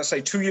 like I say,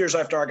 2 years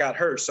after I got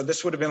hurt, so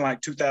this would have been like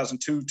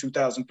 2002,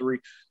 2003.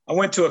 I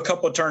went to a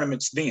couple of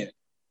tournaments then.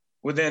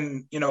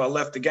 Within, I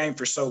left the game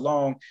for so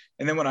long.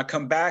 And then when I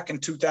come back in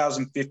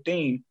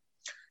 2015,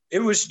 it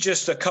was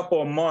just a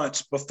couple of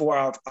months before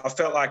I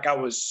felt like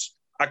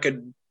I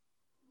could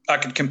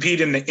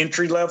compete in the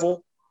entry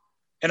level.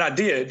 And I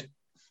did.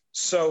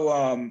 So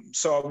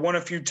I won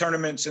a few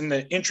tournaments in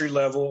the entry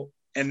level,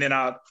 and then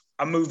I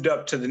moved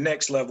up to the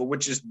next level,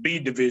 which is B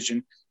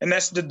division. And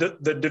that's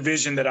the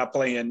division that I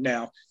play in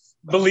now.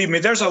 Believe me,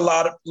 there's a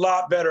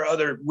lot better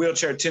other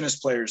wheelchair tennis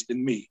players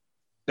than me.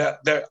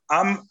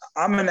 I'm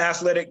an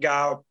athletic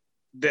guy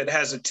that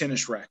has a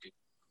tennis racket.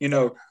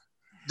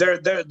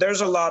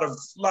 There's a lot of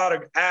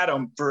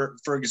Adam,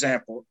 for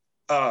example.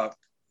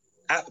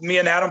 Me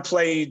and Adam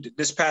played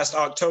this past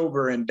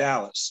October in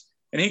Dallas,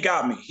 and he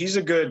got me. He's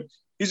a good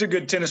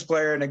tennis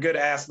player and a good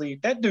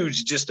athlete. That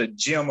dude's just a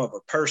gem of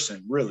a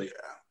person, really.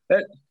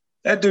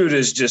 that dude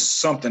is just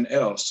something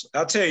else.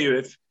 I'll tell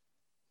you,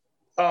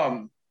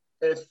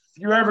 if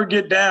you ever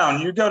get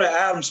down, you go to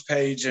Adam's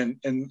page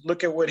and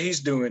look at what he's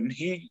doing.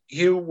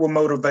 He will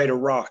motivate a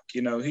rock.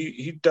 You know,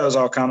 he does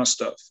all kind of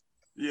stuff.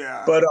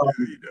 Yeah, But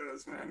yeah, he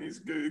does, man. He's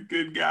a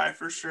good guy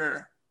for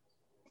sure.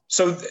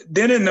 so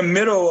then in the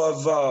middle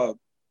of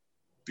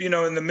in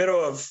the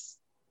middle of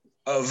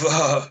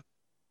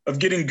of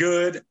getting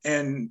good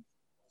and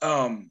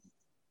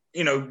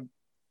you know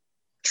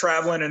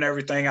traveling and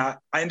everything, I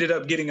ended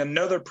up getting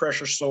another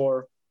pressure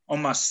sore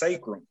on my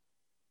sacrum.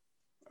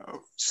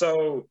 Oh,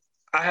 So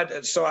I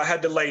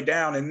had to lay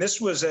down, and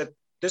this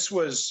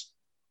was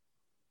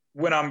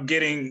when I'm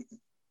getting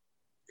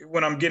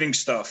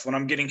stuff, when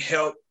I'm getting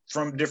help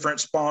from different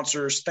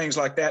sponsors, things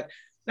like that.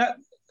 That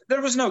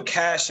there was no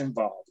cash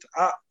involved.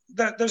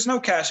 There's no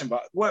cash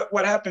involved.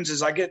 What happens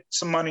is I get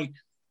some money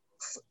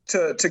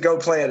to go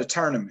play at a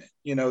tournament.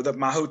 You know, that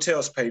my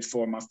hotel's paid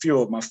for, my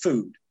fuel, my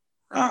food.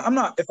 right. I'm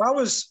not. If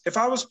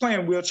I was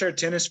playing wheelchair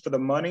tennis for the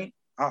money,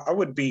 I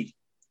would be.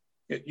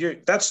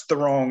 That's the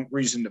wrong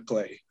reason to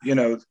play. You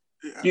know,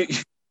 Yeah.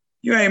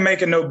 you ain't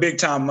making no big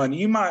time money.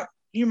 You might,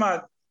 you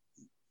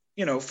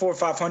know, 400 or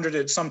 500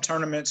 at some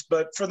tournaments,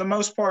 but for the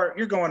most part,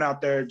 you're going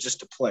out there just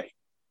to play,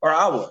 or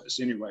I was,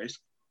 anyways.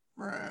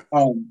 Right.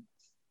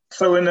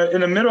 So in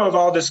the middle of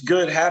all this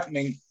good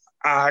happening,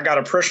 I got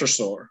a pressure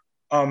sore.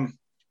 And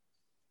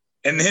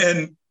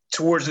then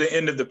towards the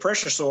end of the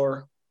pressure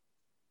sore,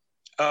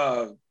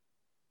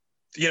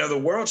 you know, the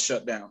world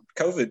shut down,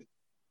 COVID.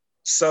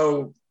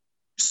 So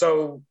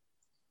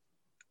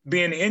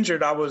being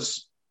injured,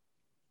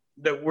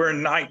 we're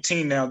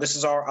 19 now.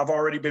 I've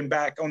already been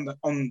back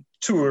on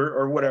tour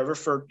or whatever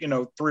for, you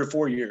know, 3 or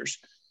 4 years.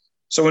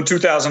 So when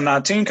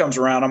 2019 comes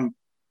around,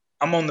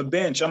 I'm on the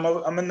bench.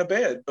 I'm in the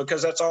bed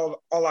because that's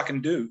all I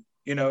can do,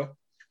 you know?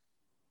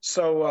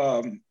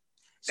 So,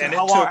 So and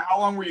how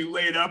long were you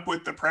laid up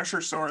with the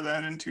pressure sore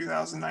then in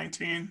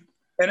 2019?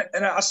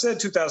 and I said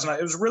 2009,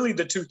 it was really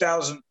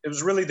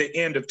the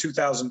end of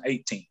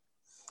 2018.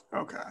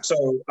 Okay.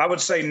 So I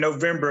would say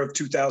November of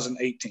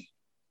 2018.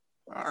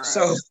 All right.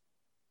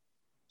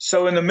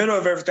 So in the middle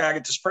of everything, I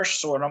get this pressure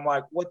sore, and I'm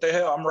like, what the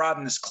hell? I'm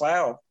riding this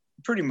cloud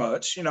pretty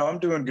much. You know, I'm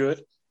doing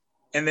good.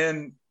 And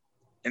then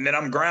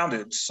I'm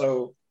grounded.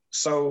 So,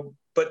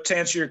 but to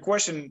answer your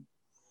question,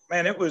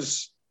 man, it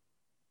was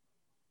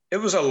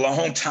a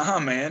long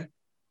time, man.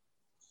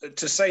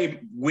 To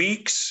say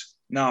weeks,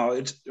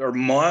 no, or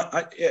month.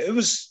 It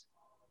was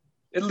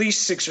at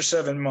least 6 or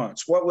 7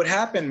 months. What would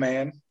happen,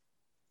 man?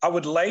 I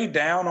would lay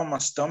down on my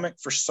stomach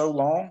for so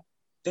long,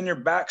 then your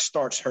back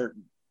starts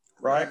hurting,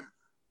 right?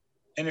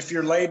 And if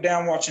you're laid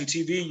down watching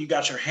TV, you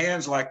got your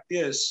hands like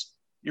this,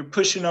 you're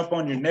pushing up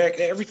on your neck,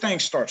 everything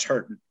starts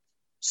hurting.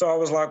 So I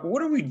was like,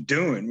 what are we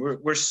doing?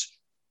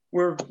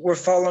 We're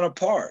falling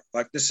apart.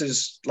 Like, this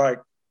is like,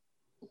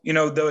 you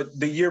know,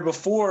 the year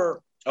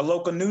before, a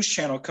local news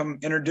channel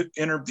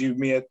interviewed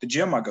me at the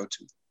gym I go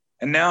to.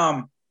 And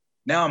now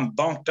I'm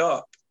bunked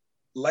up,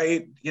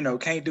 laid, you know,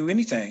 can't do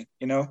anything,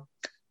 you know?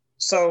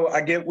 So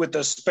I get with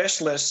a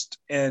specialist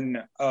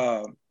in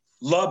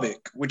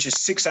Lubbock, which is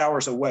 6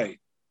 hours away.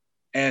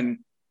 And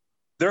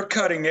they're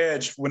cutting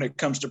edge when it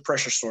comes to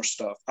pressure sore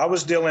stuff. I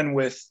was dealing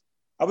with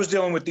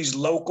these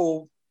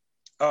local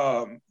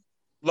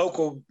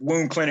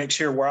wound clinics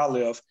here where I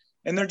live,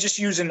 and they're just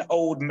using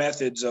old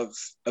methods of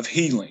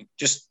healing,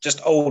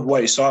 just old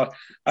ways. So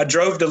I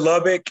drove to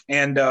Lubbock,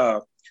 and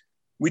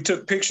we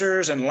took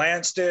pictures and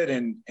lanced it,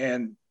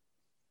 and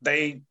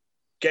they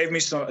gave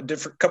me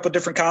couple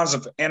different kinds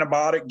of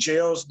antibiotic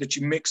gels that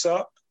you mix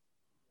up,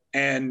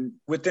 and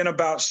within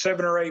about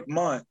 7 or 8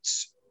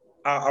 months,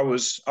 I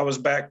was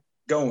back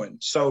going.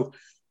 So,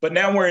 but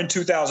now we're in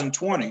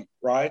 2020,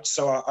 right?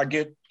 So I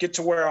get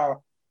to where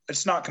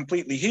it's not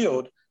completely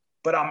healed,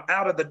 but I'm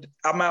out of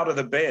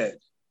the bed.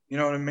 You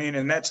know what I mean?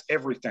 And that's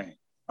everything.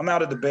 I'm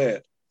out of the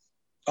bed.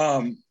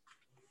 And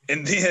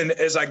then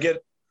as I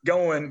get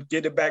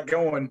it back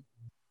going,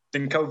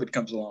 then COVID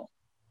comes along.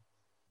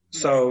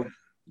 So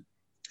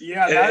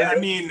yeah, I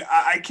mean,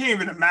 I can't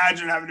even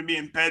imagine having to be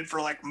in bed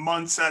for like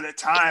months at a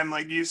time.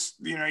 Like you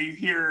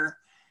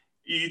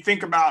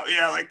think about,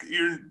 like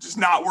you're just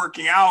not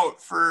working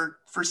out for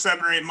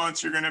 7 or 8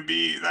 months.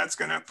 That's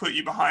going to put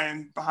you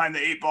behind the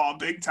 8 ball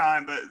big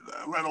time, but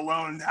let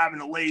alone having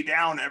to lay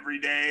down every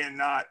day and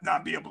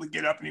not be able to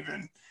get up and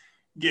even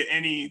get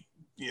any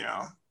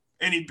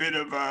bit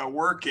of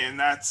work in.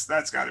 That's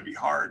got to be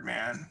hard,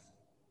 man.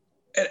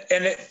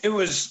 And it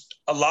was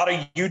a lot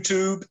of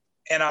YouTube,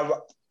 and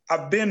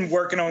I've been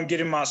working on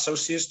getting my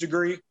associate's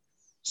degree.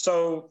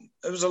 So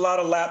it was a lot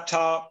of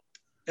laptop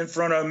in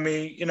front of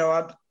me. You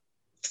know,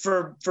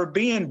 for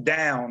being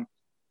down,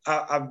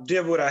 I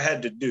did what I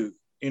had to do,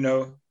 you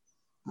know.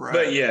 Right.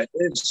 But yeah,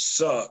 it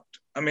sucked.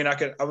 I mean, I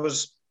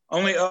was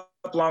only up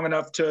long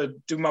enough to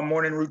do my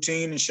morning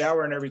routine and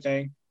shower and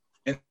everything,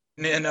 and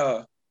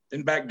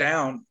then back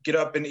down, get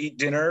up and eat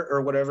dinner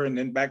or whatever, and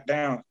then back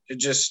down.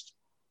 It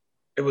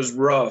was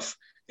rough.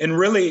 And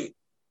really,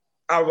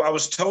 I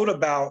was told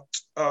about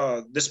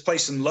this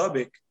place in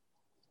Lubbock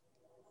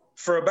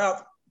for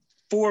about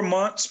 4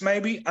 months,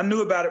 maybe. I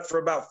knew about it for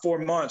about 4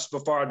 months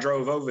before I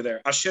drove over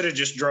there. I should have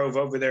just drove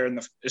over there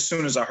as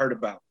soon as I heard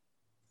about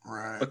it.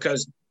 Right.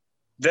 Because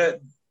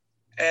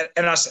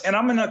and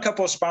I'm in a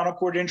couple of spinal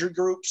cord injury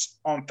groups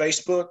on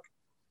Facebook,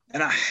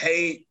 and I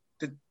hate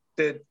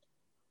that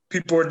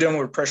people are dealing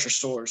with pressure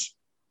sores.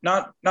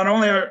 Not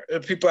only are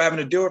people having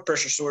to deal with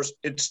pressure sores,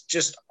 it's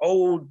just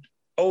old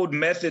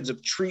methods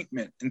of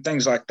treatment and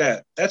things like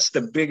that. That's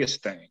the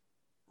biggest thing.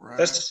 Right.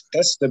 That's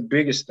the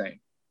biggest thing.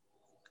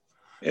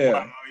 Yeah.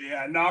 Wow,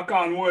 yeah. Knock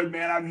on wood,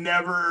 man.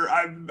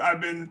 I've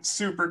been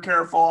super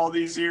careful all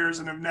these years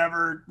and have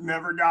never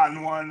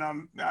gotten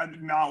one. I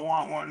did not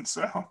want one.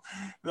 So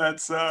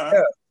that's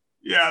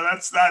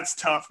that's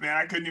tough, man.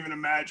 I couldn't even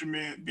imagine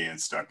being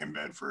stuck in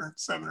bed for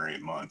 7 or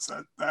 8 months.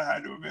 That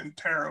had to have been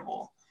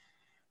terrible.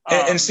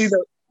 And see,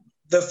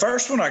 the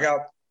first one I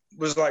got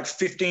was like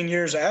 15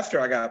 years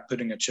after I got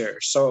put in a chair.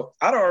 So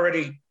I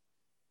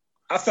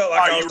felt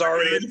like I was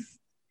already,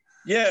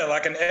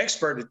 like an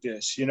expert at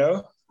this, you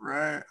know?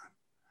 Right.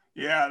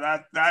 Yeah,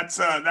 that's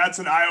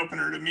an eye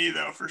opener to me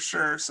though, for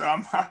sure. So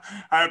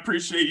I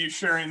appreciate you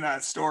sharing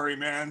that story,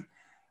 man.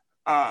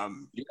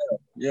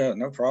 Yeah,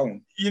 no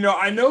problem. You know,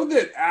 I know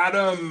that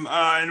Adam,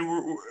 and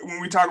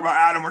when we talk about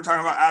Adam, we're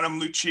talking about Adam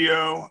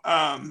Lucio,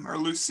 or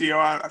Lucio.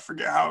 I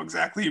forget how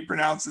exactly he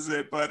pronounces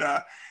it,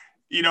 but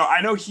you know,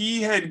 I know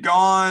he had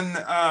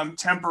gone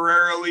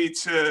temporarily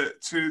to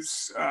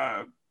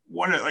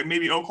like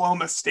maybe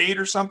Oklahoma State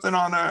or something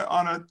on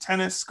a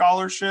tennis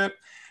scholarship.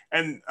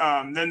 And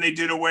then they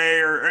did away,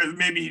 or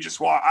maybe he just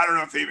walked. I don't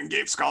know if they even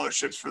gave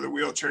scholarships for the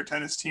wheelchair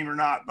tennis team or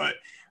not. But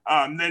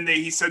then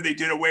he said they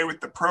did away with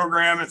the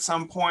program at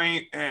some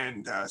point,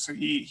 and so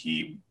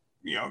he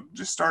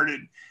just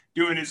started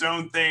doing his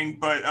own thing.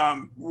 But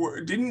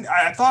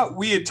I thought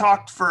we had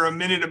talked for a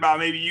minute about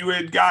maybe you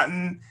had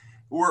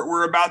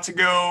we're about to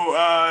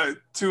go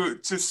to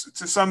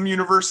some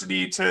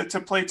university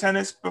to play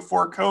tennis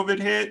before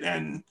COVID hit,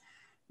 and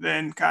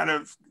then kind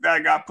of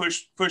that got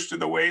pushed to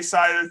the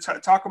wayside.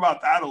 Talk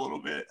about that a little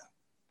bit.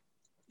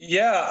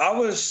 Yeah, I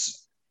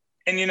was,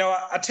 and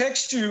I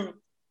texted you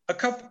a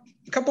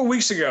couple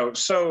weeks ago.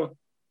 So,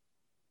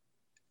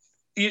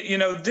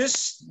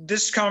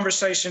 this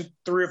conversation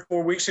 3 or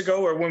 4 weeks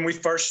ago, or when we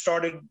first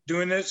started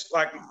doing this,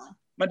 like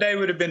my day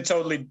would have been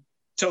totally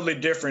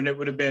different. It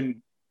would have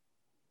been,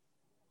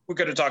 we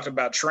could have talked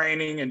about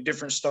training and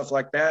different stuff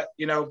like that,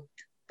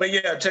 But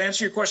yeah, to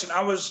answer your question,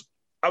 I was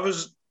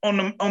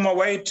on my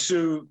way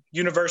to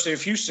University of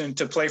Houston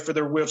to play for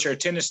their wheelchair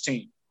tennis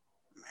team.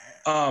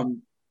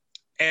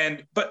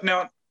 But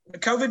now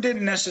COVID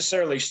didn't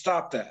necessarily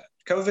stop that.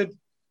 COVID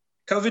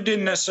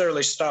didn't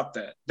necessarily stop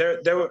that.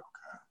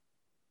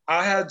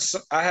 I had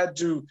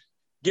to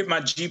get my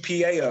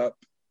GPA up,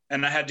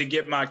 and I had to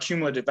get my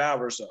cumulative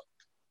hours up.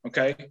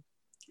 Okay.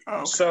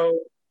 So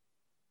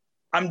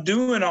I'm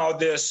doing all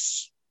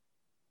this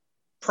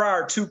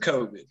prior to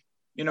COVID.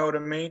 You know what I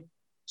mean?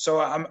 So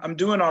I'm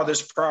doing all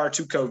this prior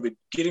to COVID,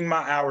 getting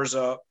my hours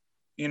up,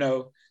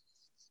 and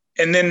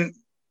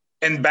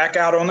back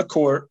out on the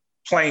court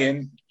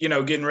playing,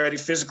 getting ready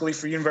physically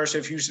for University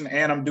of Houston,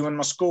 and I'm doing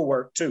my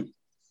schoolwork too.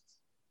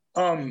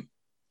 And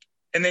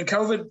then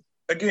COVID,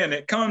 again,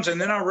 it comes, and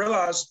then I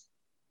realized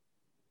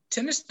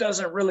tennis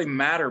doesn't really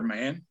matter,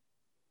 man.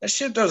 That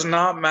shit does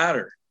not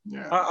matter.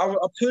 Yeah. I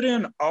put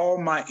in all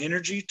my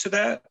energy to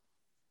that,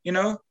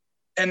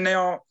 and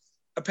now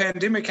a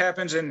pandemic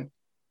happens, and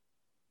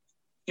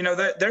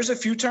there's a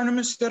few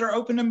tournaments that are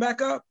opening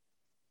back up,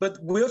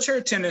 but wheelchair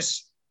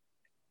tennis,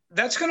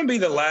 that's going to be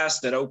the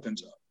last that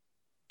opens up,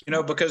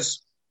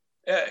 because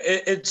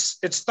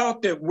it's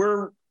thought that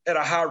we're at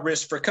a high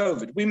risk for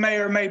COVID. We may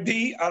or may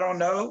be, I don't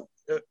know,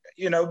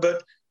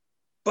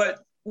 but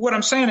what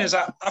I'm saying is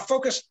I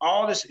focus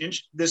all this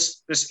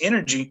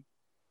energy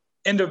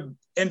into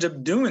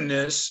doing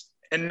this,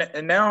 and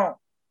now,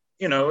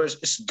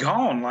 it's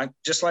gone, like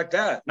just like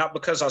that. Not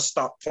because I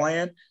stopped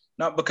playing,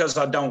 not because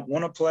I don't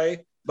want to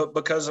play, but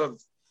because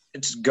of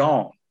it's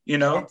gone,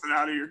 Something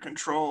out of your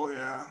control,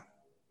 yeah.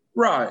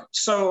 Right.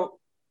 So,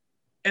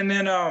 and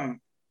then,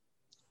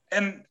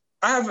 and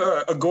I have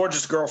a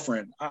gorgeous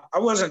girlfriend. I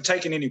wasn't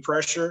taking any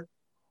pressure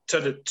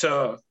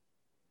to,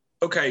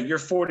 okay, you're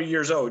 40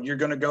 years old, you're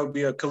going to go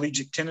be a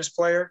collegiate tennis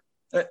player.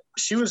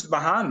 She was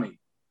behind me.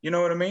 You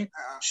know what I mean?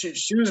 Yeah.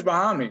 She was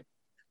behind me.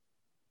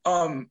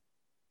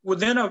 Well,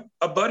 then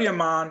a buddy of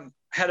mine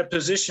had a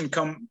position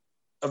come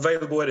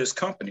available at his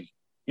company,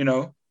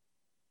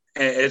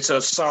 It's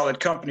a solid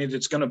company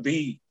that's going to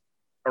be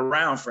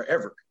around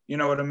forever. You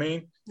know what I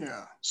mean?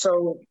 Yeah.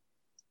 So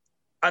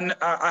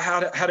I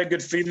had a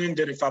good feeling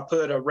that if I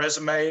put a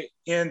resume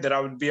in, that I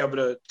would be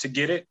able to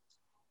get it.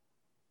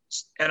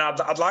 And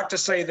I'd like to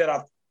say that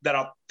I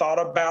thought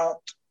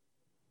about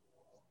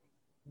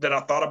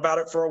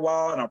it for a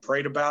while, and I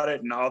prayed about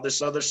it and all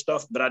this other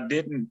stuff, but I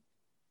didn't.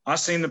 I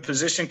seen the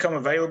position come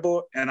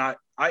available, and I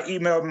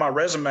emailed my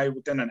resume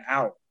within an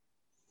hour,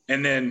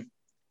 and then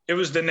it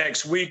was the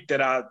next week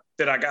that I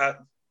got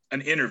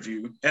an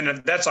interview,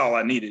 and that's all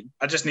I needed.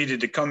 I just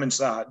needed to come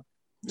inside,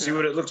 see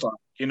what it looks like.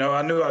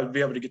 I knew I would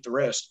be able to get the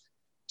rest.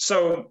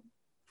 So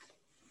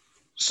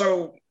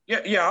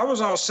yeah, I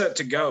was all set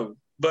to go,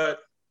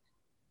 but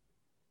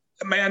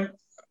man,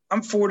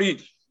 I'm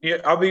 40. Yeah,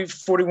 I'll be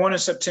 41 in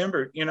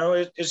September.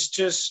 It's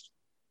just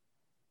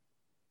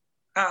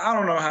I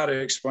don't know how to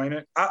explain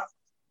it. I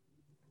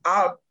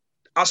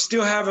I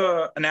still have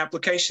an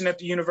application at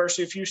the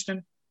University of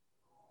Houston,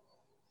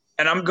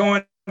 and I'm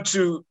going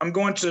to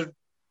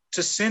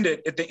send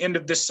it at the end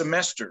of this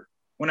semester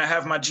when I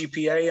have my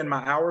GPA and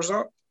my hours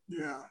up.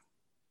 Yeah.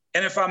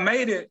 And if I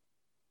made it,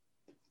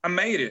 I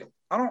made it.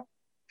 I don't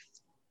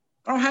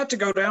have to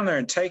go down there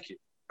and take it.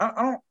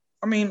 I don't.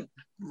 I mean,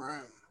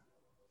 Right.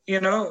 I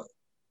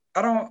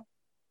don't.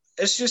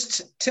 It's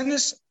just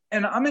tennis,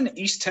 and I'm in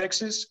East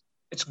Texas.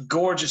 It's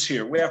gorgeous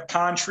here. We have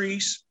pine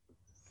trees.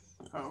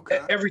 Okay.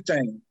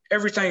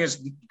 Everything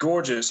is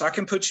gorgeous. I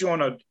can put you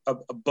on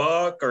a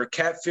buck or a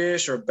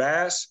catfish or a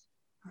bass,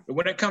 but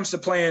when it comes to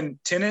playing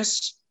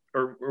tennis,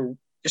 or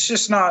it's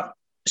just not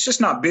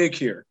big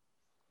here.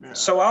 Yeah.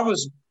 So I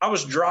was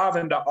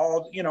driving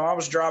I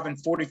was driving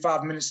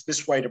 45 minutes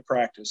this way to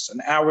practice,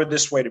 an hour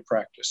this way to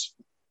practice.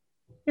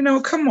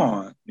 Come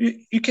on,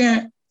 you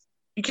can't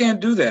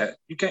do that.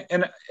 You can't,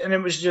 and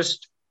it was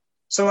just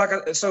so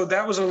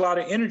that was a lot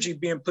of energy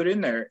being put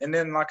in there, and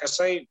then like I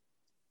say,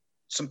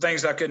 some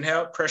things I couldn't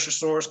help, pressure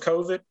sores,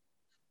 COVID,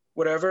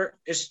 whatever.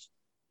 It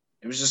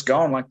was just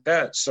gone like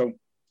that. So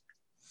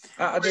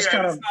I just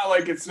kind of. It's not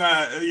like it's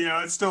not.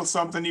 It's still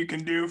something you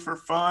can do for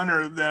fun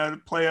or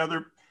play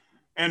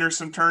enter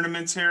some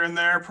tournaments here and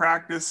there,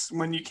 practice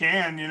when you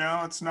can.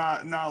 It's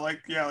not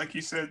like like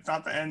you said, it's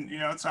not the end.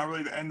 It's not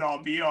really the end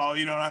all be all.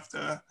 You don't have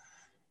to.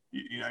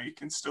 You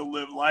can still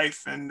live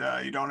life, and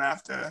you don't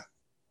have to.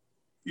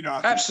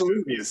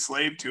 Absolutely be a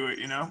slave to it.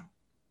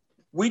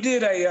 We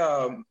did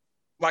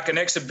like an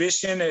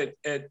exhibition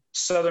at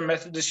Southern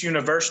Methodist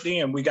University,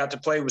 and we got to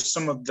play with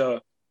some of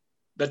the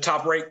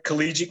top-rate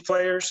collegiate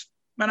players.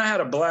 Man, I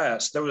had a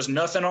blast. There was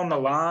nothing on the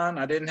line.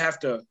 I didn't have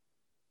to.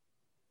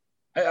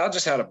 I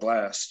just had a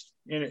blast.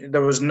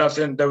 There was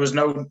nothing. There was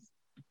no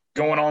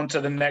going on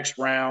to the next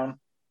round,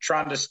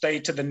 trying to stay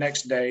to the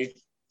next day.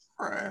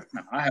 Right.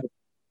 I had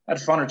a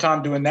funner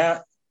time doing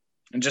that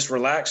and just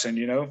relaxing.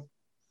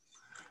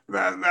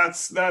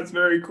 That's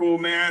very cool,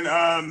 man.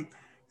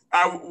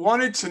 I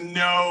wanted to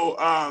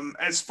know,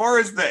 as far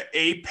as the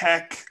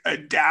APEC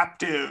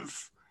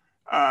adaptive,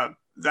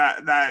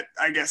 that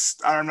I guess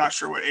I'm not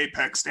sure what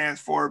APEC stands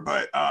for,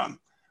 but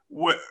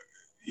what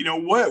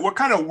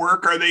kind of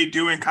work are they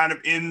doing kind of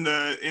in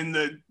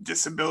the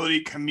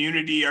disability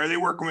community? Are they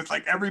working with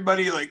like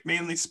everybody, like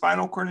mainly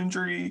spinal cord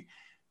injury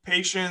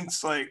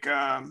patients? Like,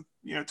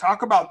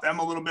 talk about them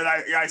a little bit.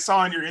 I saw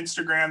on your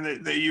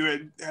Instagram that you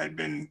had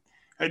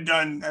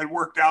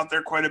worked out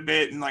there quite a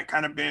bit and like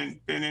kind of been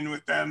in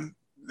with them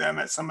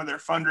at some of their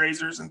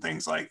fundraisers and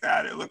things like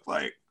that. It looked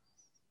like.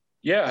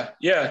 Yeah.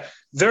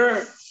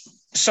 They're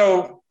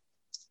so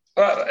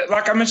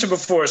like I mentioned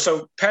before.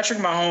 So Patrick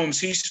Mahomes,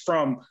 he's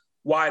from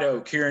White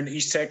Oak here in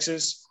East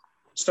Texas.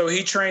 So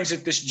he trains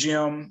at this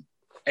gym.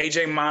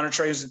 AJ Minor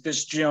trains at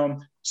this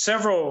gym.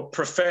 Several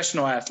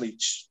professional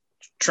athletes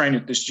train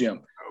at this gym.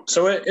 Okay.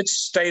 So it's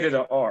state of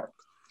the art.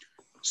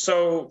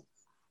 So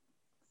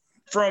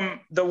from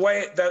the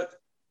way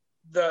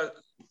the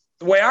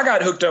way I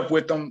got hooked up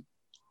with them,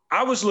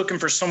 I was looking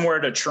for somewhere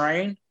to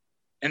train,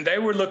 and they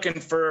were looking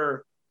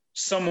for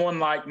someone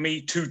like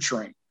me to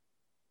train,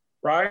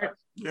 right?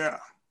 Yeah.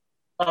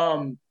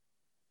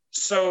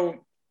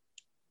 So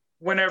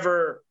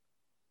whenever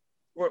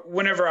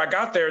I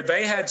got there,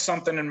 they had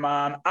something in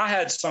mind. I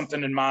had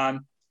something in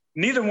mind.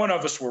 Neither one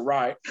of us were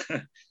right.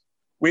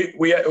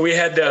 we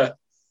had to,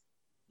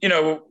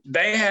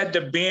 they had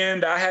to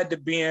bend. I had to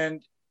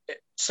bend.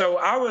 So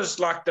I was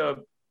like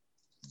the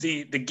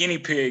guinea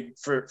pig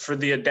for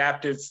the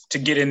adaptive to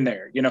get in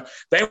there.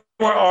 They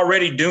were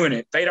already doing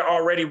it. They'd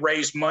already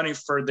raised money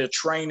for the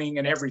training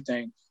and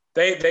everything.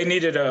 They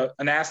needed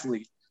an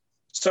athlete.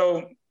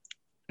 So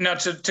now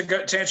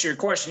to answer your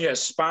question,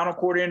 yes, spinal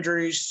cord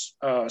injuries,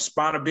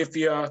 spina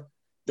bifida.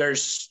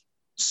 There's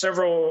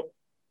several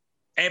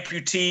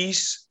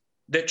amputees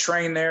that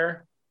train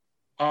there.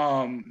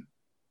 Ryan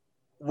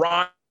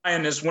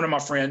is one of my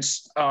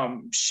friends.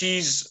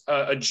 She's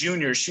a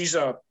junior.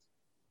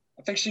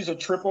 I think she's a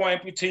triple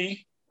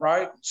amputee,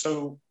 right?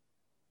 So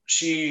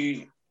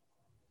she,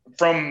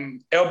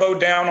 from elbow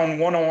down on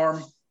one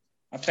arm,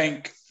 I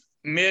think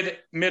mid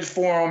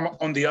forearm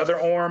on the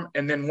other arm,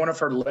 and then one of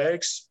her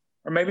legs,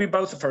 or maybe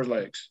both of her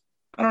legs.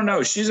 I don't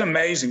know. She's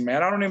amazing,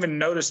 man. I don't even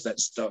notice that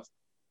stuff.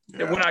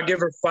 Yeah. When I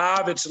give her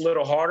 5, it's a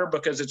little harder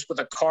because it's with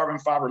a carbon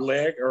fiber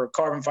leg or a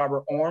carbon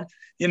fiber arm,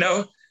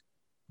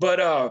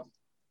 But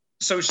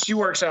so she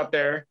works out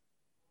there.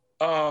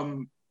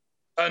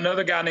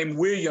 Another guy named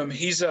William,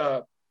 he's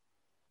now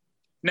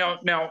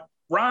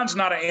Ryan's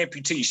not an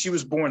amputee. She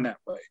was born that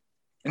way.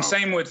 And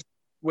same with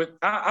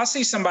I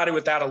see somebody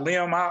without a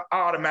limb, I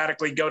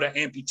automatically go to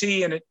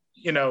amputee, and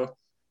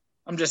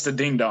I'm just a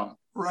ding dong.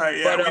 Right.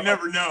 Yeah. But, we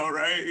never know.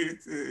 Right.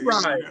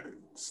 Right.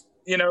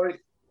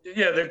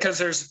 Yeah, because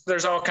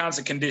there's all kinds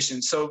of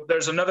conditions. So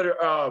there's another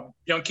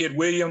young kid,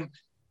 William.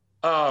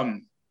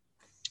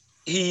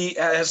 he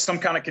has some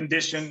kind of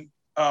condition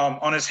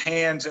on his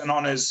hands and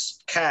on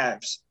his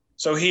calves.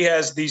 So he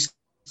has these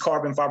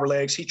carbon fiber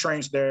legs. He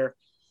trains there.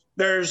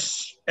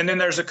 There's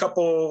a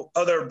couple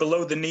other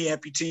below the knee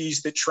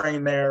amputees that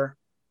train there.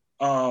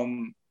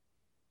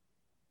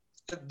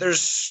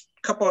 There's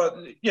a couple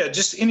of,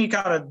 just any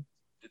kind of,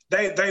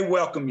 they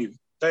welcome you.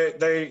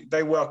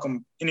 They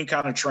welcome any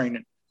kind of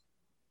training.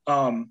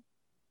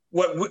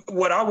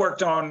 What I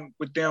worked on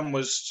with them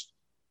was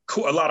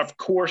a lot of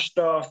core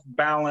stuff,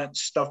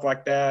 balance, stuff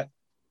like that,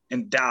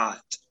 and diet.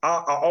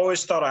 I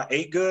always thought I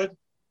ate good.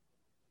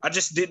 I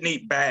just didn't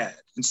eat bad.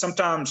 And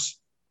sometimes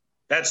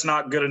that's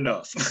not good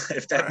enough,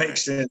 if that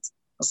makes sense.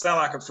 I sound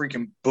like a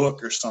freaking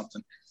book or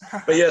something.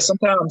 But yeah,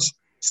 sometimes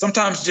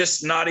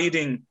just not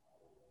eating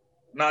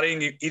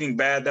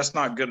bad, that's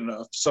not good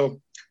enough. So,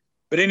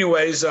 but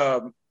anyways,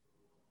 I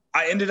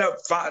ended up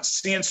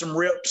seeing some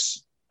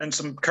rips and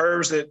some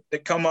curves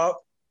that come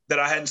up that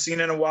I hadn't seen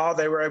in a while.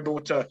 They were able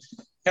to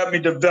help me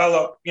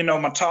develop,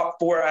 my top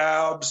 4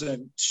 abs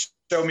and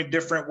show me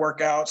different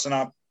workouts. And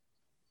I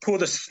pull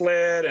the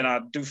sled and I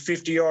do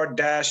 50-yard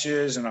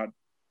dashes and I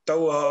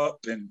throw up,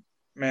 and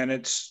man,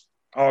 it's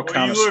all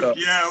kind of stuff.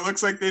 Yeah, it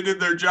looks like they did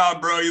their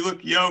job, bro. You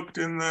look yoked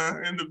in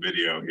the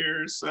video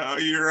here. So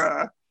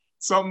you're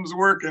something's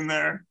working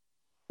there.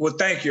 Well,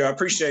 thank you. I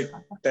appreciate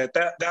that.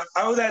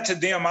 I owe that to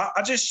them.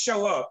 I just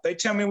show up. They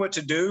tell me what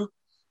to do.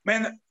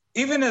 Man,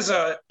 even as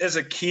a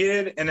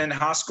kid and in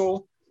high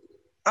school,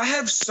 I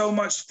have so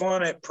much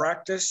fun at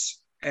practice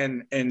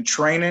and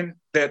training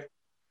that,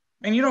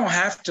 man, you don't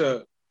have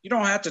to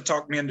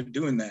talk me into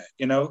doing that,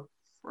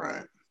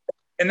 Right.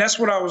 And that's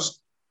what I was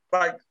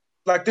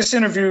like this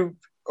interview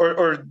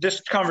or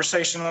this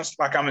conversation,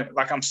 like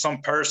I'm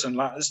some person.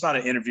 Like, it's not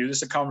an interview,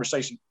 it's a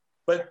conversation.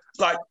 But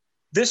like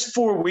this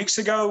 4 weeks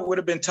ago would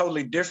have been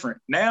totally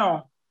different.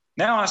 Now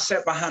I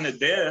sit behind a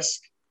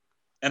desk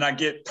and I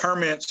get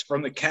permits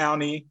from the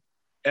county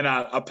and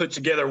I put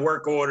together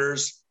work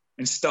orders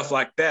and stuff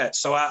like that.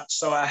 So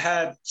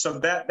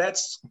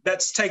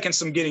that's taken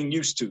some getting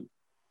used to,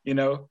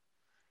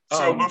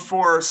 So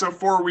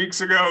 4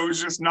 weeks ago, it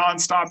was just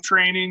nonstop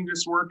training,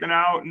 just working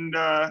out and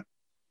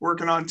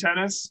working on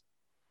tennis.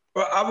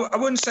 Well, I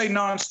wouldn't say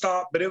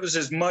nonstop, but it was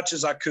as much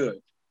as I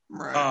could.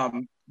 Right.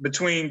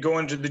 Between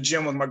going to the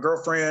gym with my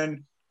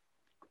girlfriend,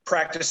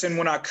 practicing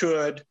when I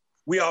could.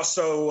 We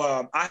also,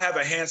 I have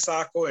a hand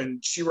cycle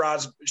and she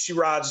rides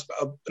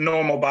a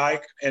normal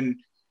bike and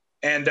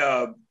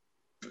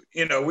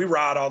we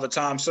ride all the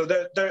time. So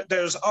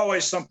there's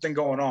always something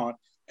going on.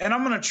 And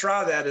I'm going to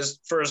try that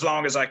for as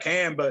long as I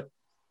can. But,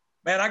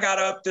 man, I got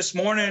up this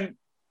morning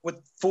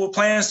with full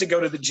plans to go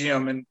to the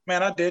gym. And,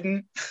 man, I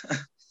didn't.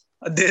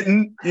 I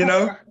didn't,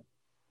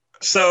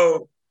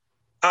 So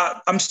I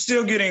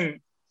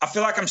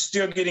feel like I'm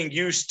still getting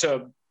used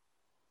to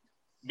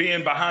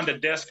being behind a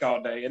desk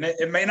all day. And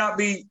it may not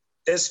be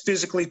as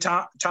physically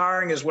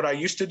tiring as what I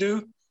used to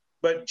do,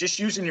 but just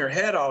using your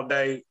head all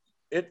day,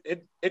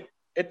 it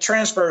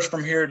transfers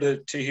from here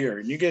to here.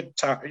 And you get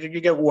tired, you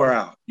get wore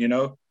out,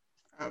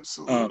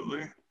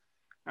 Absolutely.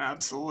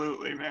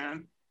 Absolutely,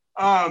 man.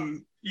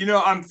 I'm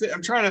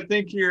trying to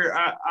think here.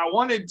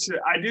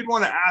 I did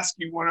want to ask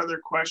you one other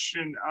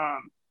question.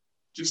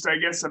 Just I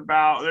guess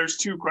there's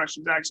 2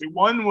 questions actually.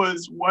 One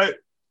was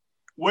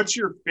what's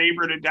your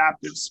favorite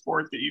adaptive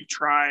sport that you've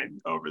tried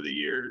over the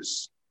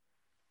years?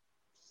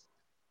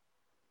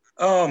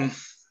 Okay.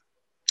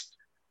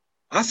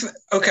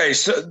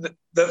 So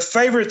the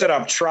favorite that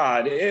I've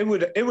tried, it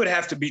would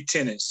have to be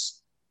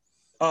tennis.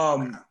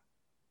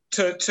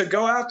 To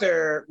go out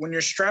there when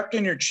you're strapped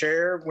in your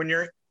chair, when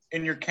you're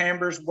in your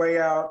camber's way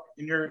out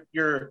and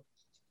you're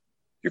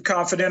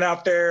confident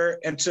out there,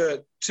 and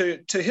to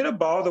hit a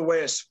ball the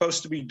way it's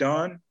supposed to be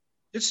done,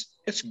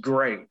 it's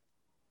great.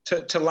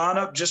 To line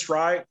up just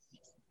right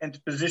and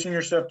to position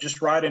yourself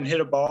just right and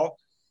hit a ball.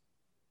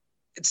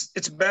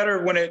 It's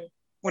better when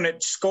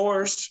it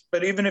scores,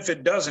 but even if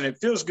it doesn't, it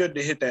feels good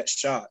to hit that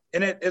shot,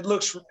 and it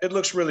looks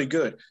really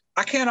good.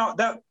 I can't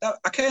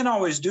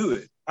always do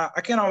it.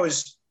 I can't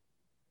always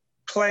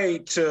play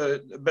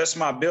to the best of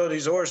my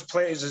abilities or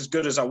play as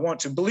good as I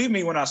want to. Believe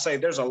me when I say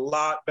there's a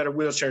lot better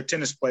wheelchair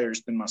tennis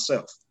players than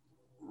myself.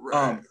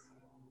 Right.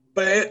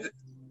 But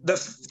the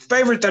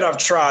favorite that I've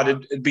tried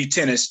it'd be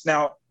tennis.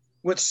 Now,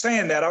 with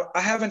saying that,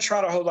 I haven't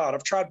tried a whole lot.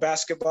 I've tried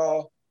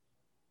basketball.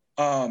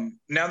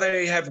 Now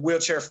they have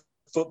wheelchair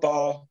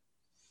football.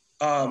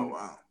 Oh,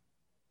 wow.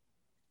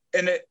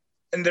 And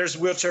there's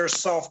wheelchair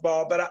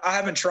softball, but I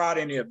haven't tried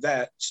any of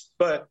that.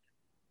 But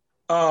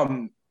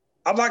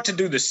I'd like to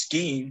do the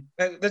skiing.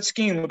 That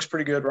skiing looks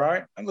pretty good,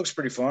 right? That looks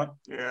pretty fun.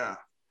 Yeah.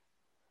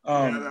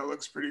 That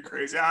looks pretty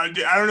crazy. I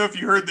don't know if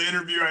you heard the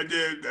interview I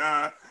did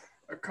a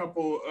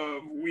couple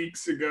of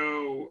weeks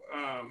ago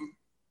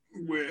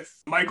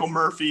with Michael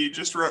Murphy.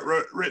 Just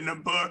written a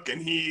book,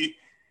 and he's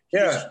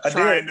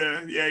trying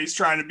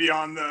to be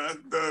on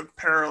the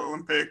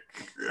Paralympic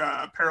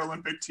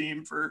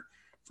team for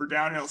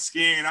downhill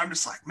skiing. And I'm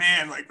just like,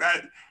 man, like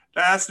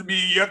that has to be,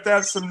 you have to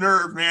have some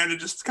nerve, man, to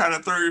just kind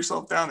of throw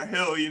yourself down a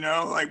hill,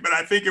 like, but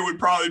I think it would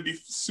probably be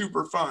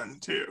super fun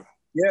too.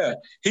 Yeah,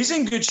 he's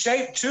in good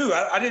shape too.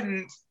 I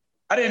didn't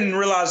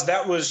realize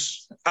that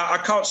was. I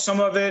caught some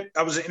of it.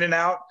 I was in and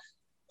out.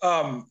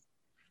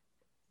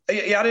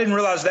 Yeah, I didn't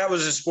realize that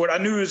was a sport. I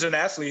knew he was an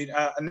athlete.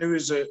 I knew he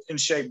was an in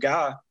shape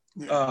guy.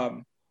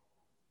 Yeah.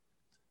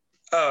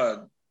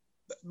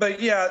 But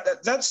yeah,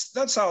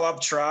 that's all I've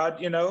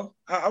tried.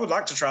 I would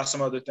like to try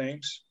some other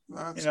things.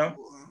 That's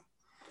cool.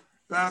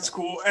 That's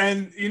cool.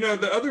 And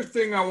the other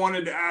thing I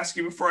wanted to ask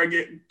you before I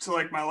get to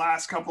like my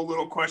last couple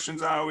little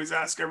questions, I always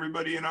ask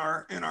everybody in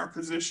our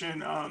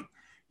position.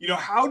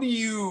 How do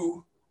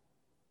you?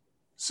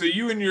 So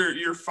you and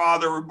your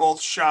father were both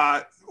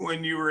shot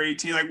when you were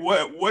 18. Like,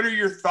 what are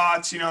your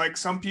thoughts? Like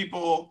some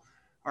people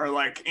are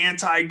like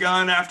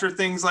anti-gun after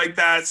things like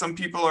that. Some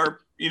people are,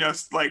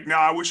 like, no,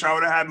 I wish I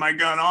would have had my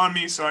gun on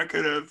me so I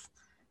could have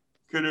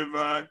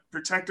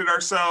protected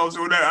ourselves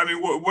or whatever. I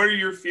mean, what are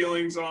your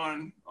feelings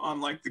on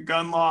like the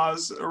gun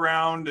laws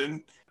around?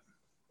 And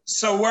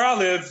so where I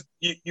live,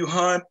 you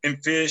hunt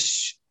and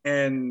fish,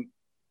 and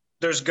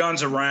there's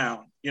guns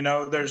around.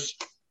 There's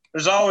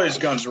always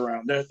guns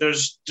around. They're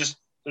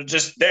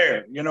just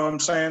there. You know what I'm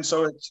saying?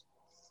 So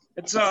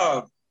it's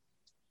I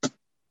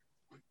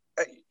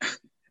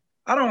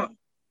don't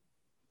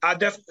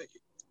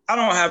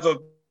have a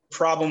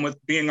problem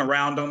with being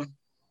around them.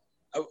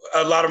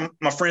 A lot of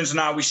my friends and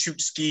I, we shoot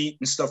skeet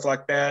and stuff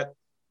like that.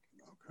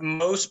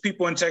 Most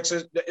people in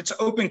Texas, it's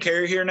open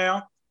carry here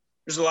now.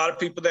 There's a lot of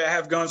people that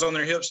have guns on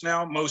their hips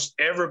now. Most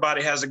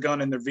everybody has a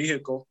gun in their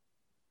vehicle.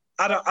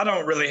 I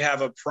don't really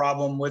have a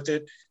problem with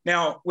it.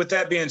 Now, with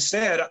that being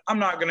said, I'm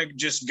not going to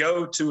just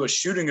go to a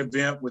shooting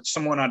event with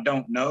someone I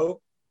don't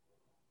know,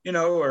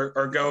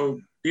 or go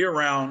be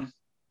around.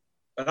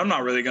 But I'm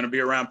not really going to be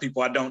around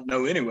people I don't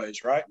know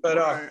anyways, right? But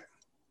right.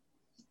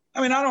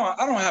 I mean, I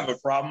don't have a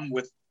problem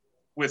with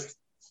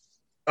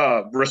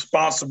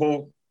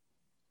responsible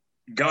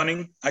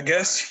gunning, I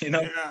guess.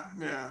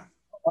 Yeah.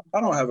 I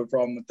don't have a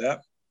problem with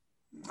that.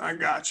 I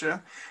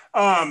gotcha.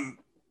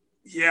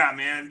 Yeah,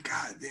 man.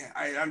 God,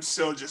 I'm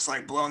still just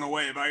like blown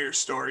away by your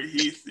story,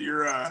 Heath.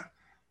 You're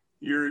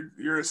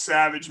a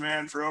savage,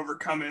 man, for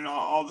overcoming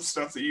all the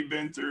stuff that you've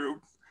been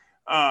through.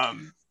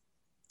 What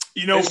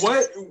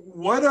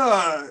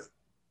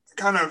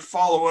kind of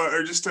follow up,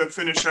 or just to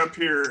finish up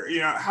here,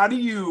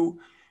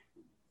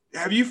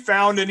 have you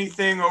found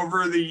anything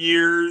over the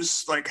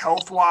years, like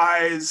health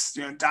wise,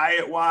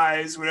 diet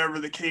wise, whatever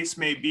the case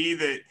may be,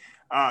 that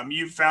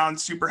you've found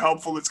super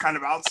helpful that's kind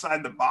of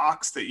outside the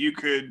box that you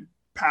could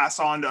pass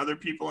on to other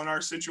people in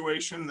our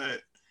situation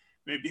that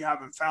maybe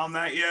haven't found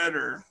that yet,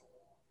 or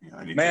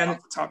anything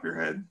off the top of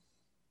your head?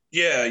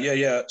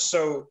 Yeah.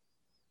 So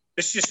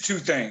it's just two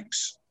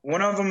things.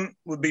 One of them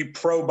would be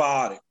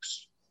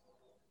probiotics,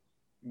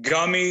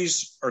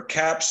 gummies or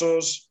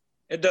capsules.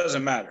 It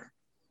doesn't matter.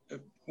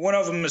 One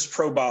of them is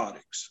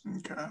probiotics.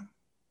 Okay.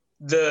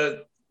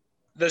 The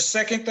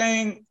second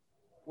thing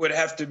would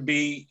have to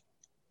be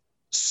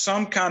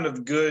some kind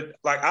of good,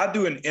 like I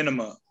do an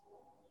enema.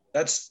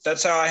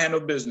 That's how I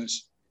handle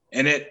business.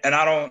 And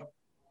I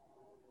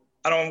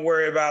don't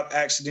worry about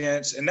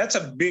accidents. And that's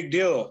a big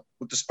deal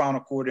with the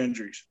spinal cord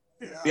injuries.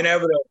 Yeah. Being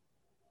able to,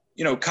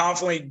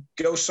 confidently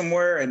go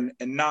somewhere and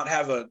not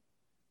have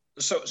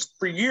so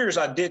for years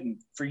I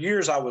didn't. For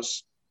years I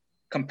was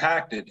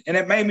compacted. And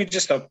it made me a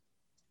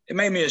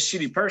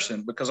shitty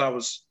person because I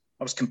was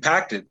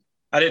compacted.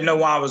 I didn't know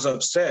why I was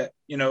upset,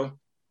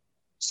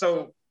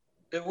 So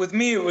with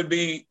me, it would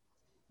be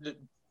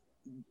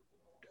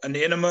an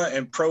enema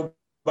and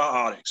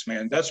probiotics,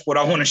 man. That's what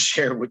I want to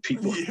share with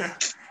people. Yeah.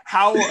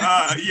 How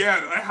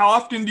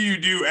often do you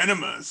do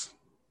enemas?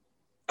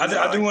 I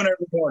do one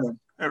every morning.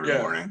 Every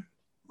morning?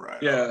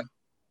 Right. Yeah.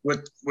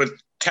 With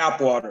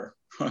tap water.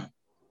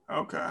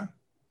 Okay.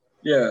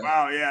 Yeah.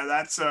 Wow. Yeah.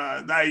 That's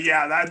a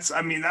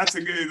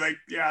good,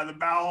 the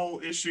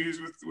bowel issues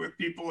with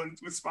people and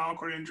with spinal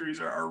cord injuries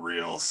are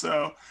real.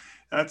 So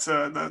that's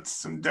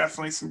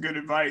definitely some good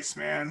advice,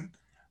 man.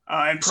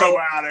 And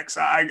probiotics.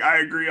 I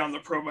agree on the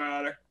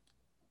probiotic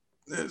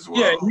as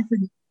well. Yeah.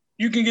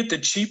 You can get the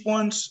cheap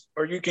ones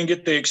or you can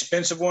get the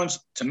expensive ones.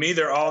 To me,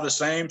 they're all the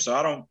same. So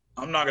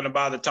I'm not going to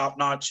buy the top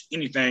notch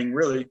anything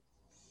really.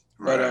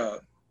 Right.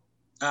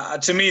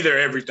 But to me, they're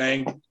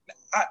everything.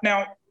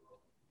 Now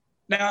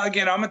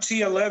again, I'm a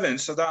T11,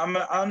 so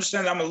I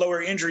understand I'm a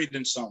lower injury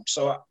than some.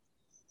 So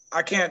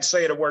I can't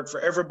say it'll work for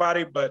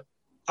everybody, but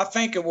I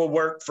think it will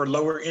work for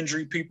lower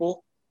injury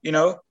people,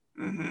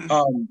 Mm-hmm.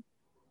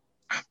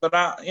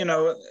 But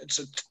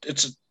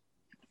it's a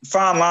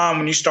fine line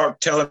when you start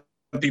telling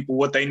people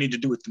what they need to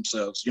do with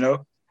themselves,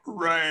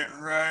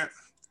 Right.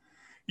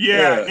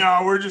 Yeah.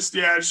 No, we're just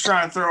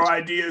trying to throw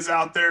ideas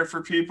out there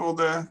for people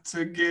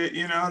to get,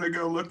 to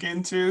go look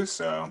into.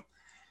 So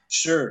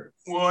sure.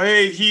 Well,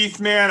 hey, Heath,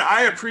 man,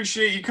 I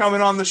appreciate you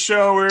coming on the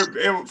show.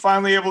 We're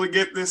finally able to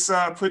get this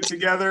put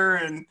together,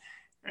 and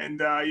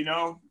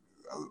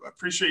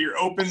appreciate your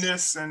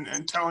openness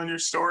and telling your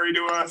story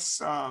to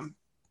us.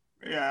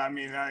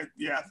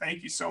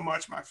 Thank you so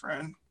much, my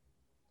friend.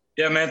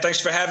 Yeah, man. Thanks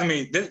for having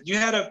me. You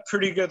had a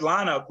pretty good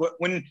lineup.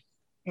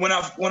 When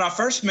I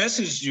first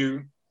messaged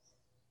you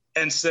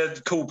and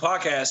said cool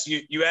podcast,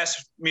 you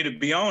asked me to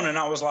be on, and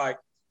I was like,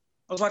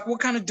 what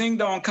kind of ding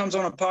dong comes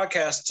on a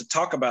podcast to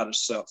talk about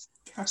itself?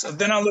 So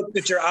then I looked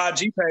at your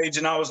IG page,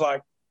 and I was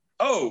like,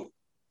 oh,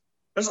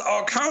 there's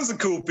all kinds of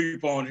cool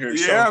people on here.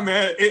 Yeah, so,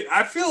 man.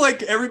 I feel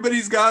like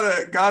everybody's got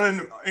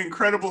an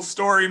incredible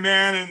story,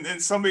 man,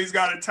 and somebody's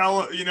got to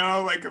tell it. You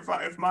know, like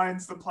if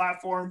mine's the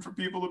platform for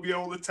people to be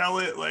able to tell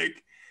it,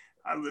 like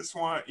I just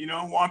want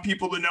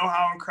people to know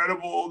how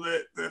incredible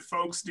that the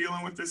folks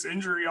dealing with this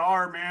injury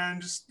are,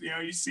 man. Just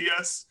you see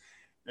us,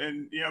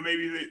 and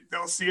maybe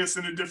they'll see us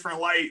in a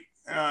different light,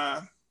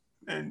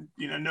 and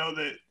know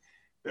that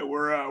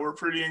we're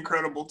pretty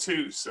incredible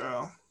too.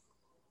 So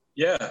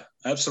yeah,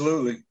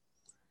 absolutely.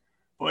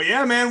 Well,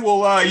 yeah, man.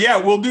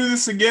 We'll do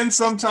this again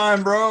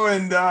sometime, bro.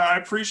 And I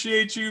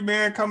appreciate you,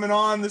 man, coming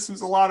on. This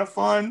was a lot of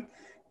fun.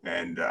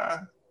 And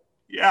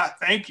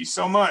thank you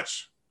so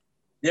much.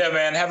 Yeah,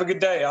 man. Have a good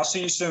day. I'll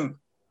see you soon.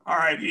 All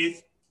right,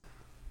 Heath.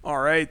 All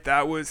right,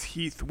 that was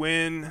Heath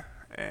Wynn.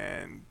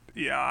 And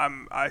yeah,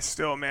 I'm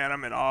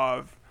in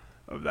awe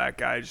of that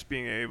guy just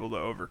being able to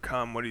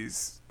overcome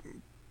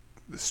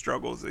the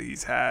struggles that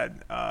he's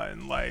had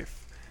in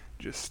life,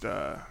 just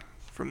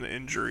from the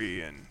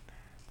injury and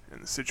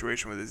the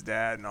situation with his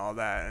dad and all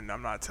that. And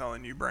I'm not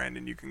telling you,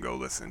 Brandon, you can go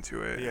listen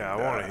to it. Yeah, I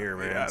want to hear,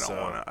 man.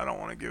 Yeah, I don't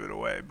want to give it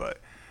away,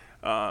 but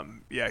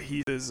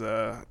he is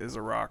a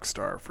rock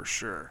star for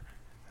sure.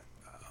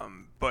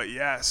 But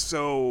yeah,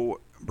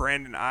 so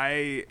Brandon,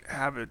 I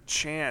have a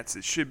chance.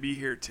 It should be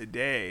here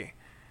today.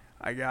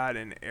 I got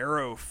an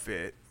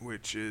AeroFit,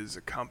 which is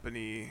a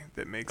company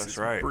that makes this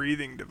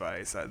breathing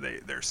device.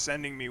 They're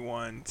sending me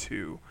one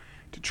to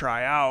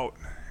try out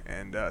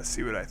and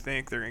see what I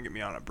think. They're going to get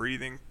me on a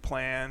breathing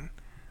plan,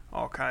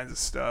 all kinds of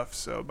stuff.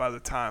 So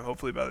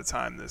hopefully by the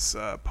time this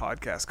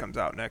podcast comes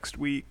out next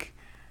week,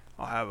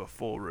 I'll have a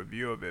full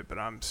review of it. But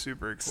I'm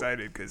super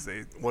excited because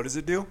What does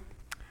it do?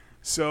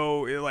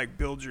 So it like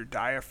builds your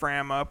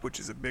diaphragm up, which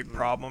is a big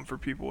problem for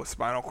people with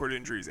spinal cord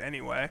injuries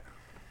anyway.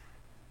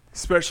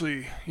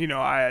 Especially,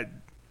 I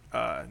had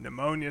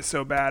pneumonia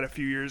so bad a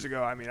few years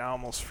ago. I mean, I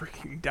almost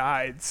freaking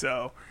died.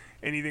 So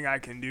anything I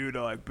can do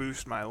to like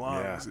boost my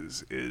lungs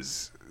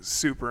is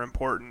super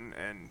important,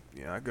 and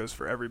it goes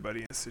for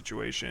everybody in this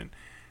situation,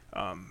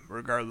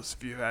 regardless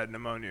if you had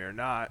pneumonia or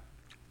not.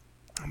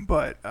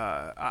 But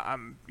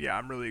I'm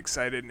really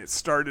excited, and it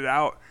started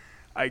out,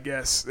 I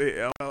guess,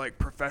 like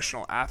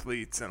professional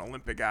athletes and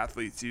Olympic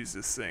athletes use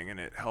this thing, and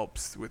it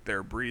helps with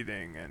their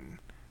breathing. And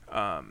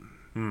I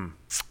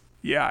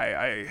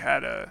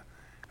had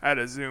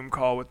a Zoom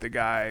call with the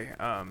guy.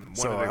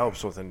 So it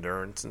helps with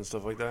endurance and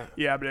stuff like that?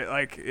 Yeah, but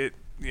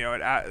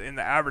in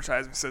the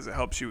advertisement says it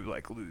helps you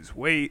like lose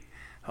weight,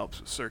 helps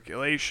with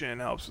circulation,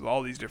 helps with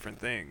all these different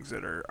things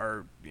that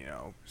are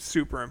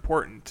super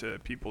important to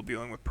people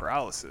dealing with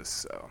paralysis.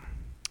 So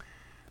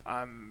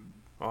I'm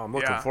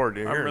looking forward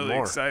to hearing more. I'm really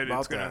excited.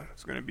 About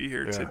It's gonna be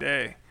here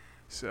today.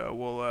 So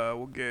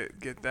we'll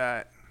get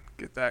that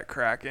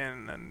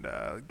cracking and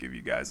give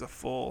you guys a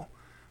full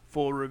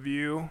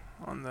review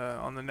on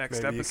the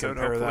next Maybe episode. You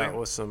compare hopefully that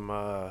with some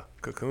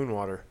cocoon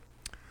water.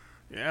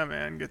 Yeah,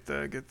 man, get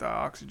the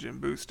oxygen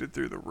boosted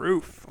through the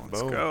roof.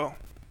 Let's Boom. go.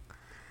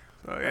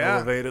 So yeah,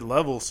 elevated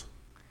levels.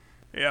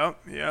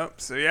 Yep.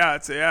 So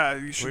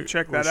you should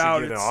check that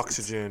out. We should get an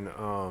oxygen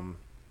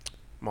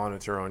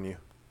monitor on you.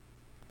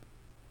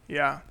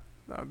 Yeah,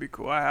 that would be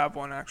cool. I have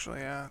one actually.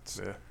 Yeah.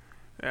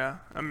 Yeah.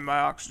 I mean, my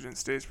oxygen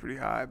stays pretty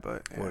high,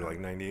 but what, like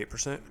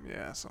 98%?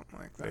 Yeah, something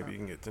like that. Maybe you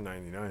can get to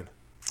 99.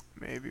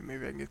 Maybe I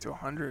can get to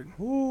 100.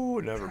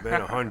 Ooh, never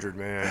been 100,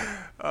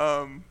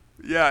 man.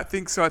 Yeah, I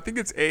think so. I think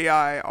it's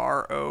AIROFit.com.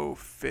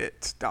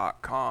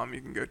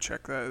 You can go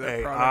check that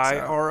product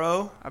out.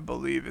 AIRO? I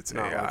believe it's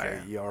Not AI.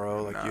 Like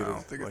AERO, like no, you'd I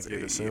don't think it's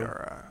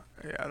AERO.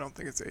 Yeah, I don't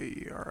think it's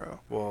AERO.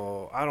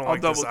 Well, I don't I'll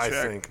like this check. I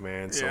think,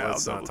 man, so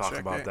let's not talk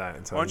about that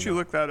until Why don't you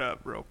look that up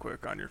real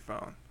quick on your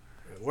phone?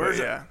 Where's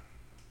it?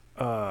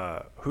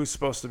 Who's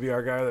supposed to be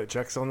our guy that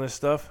checks on this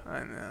stuff? I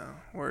know.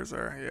 Where's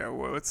our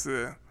what's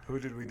the Who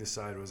did we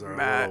decide was our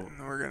Matt?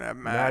 We're gonna have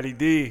Matt. Matty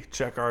D,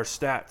 check our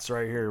stats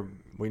right here.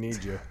 We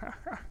need you.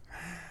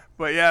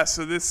 But yeah,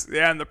 so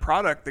and the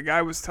product, the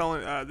guy was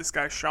telling this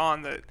guy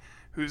Sean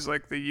who's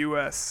like the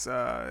U.S.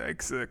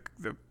 The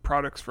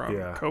products from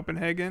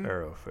Copenhagen.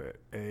 AeroFit,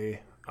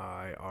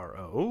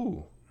 AIRO.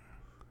 Ooh,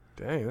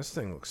 dang, this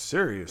thing looks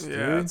serious, dude.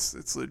 Yeah,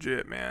 it's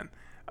legit, man.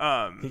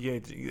 He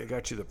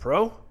got you the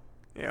Pro.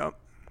 Yep.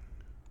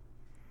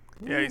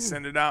 Yeah, he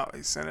sent it out.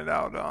 He sent it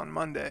out on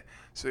Monday.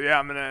 So yeah,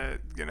 I'm gonna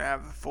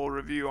have a full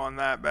review on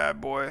that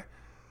bad boy.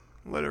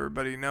 Let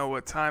everybody know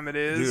what time it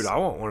is. Dude, I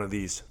want one of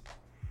these.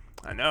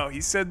 I know.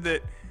 He said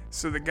that.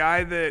 So the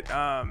guy that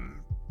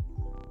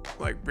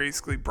like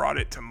basically brought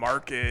it to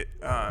market,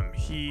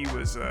 he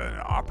was an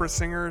opera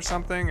singer or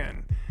something,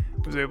 and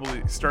was able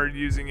to started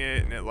using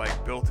it, and it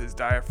like built his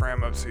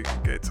diaphragm up so he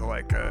could get to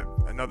like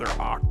another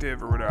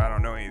octave or whatever. I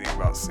don't know anything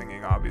about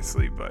singing,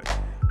 obviously, but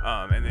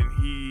and then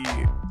he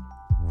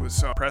was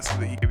so impressive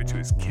that he gave it to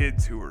his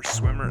kids who were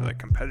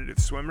competitive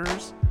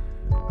swimmers.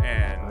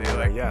 And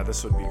they yeah,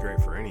 this would be great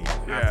for any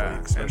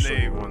athlete,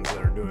 especially ones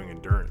that are doing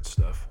endurance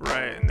stuff.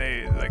 Right, and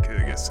they I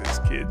guess his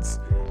kids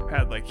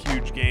had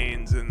huge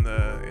gains in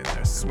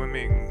their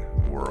swimming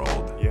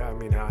world. Yeah, I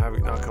mean,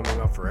 not coming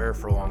up for air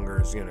for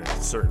longer is gonna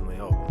certainly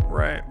help.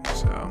 Right.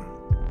 So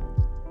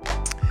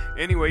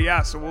anyway,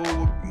 yeah. So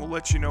we'll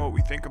let you know what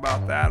we think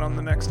about that on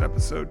the next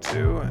episode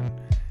too. And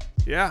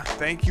yeah,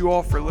 thank you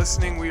all for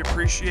listening. We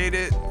appreciate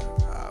it. We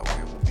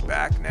will be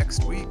back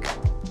next week.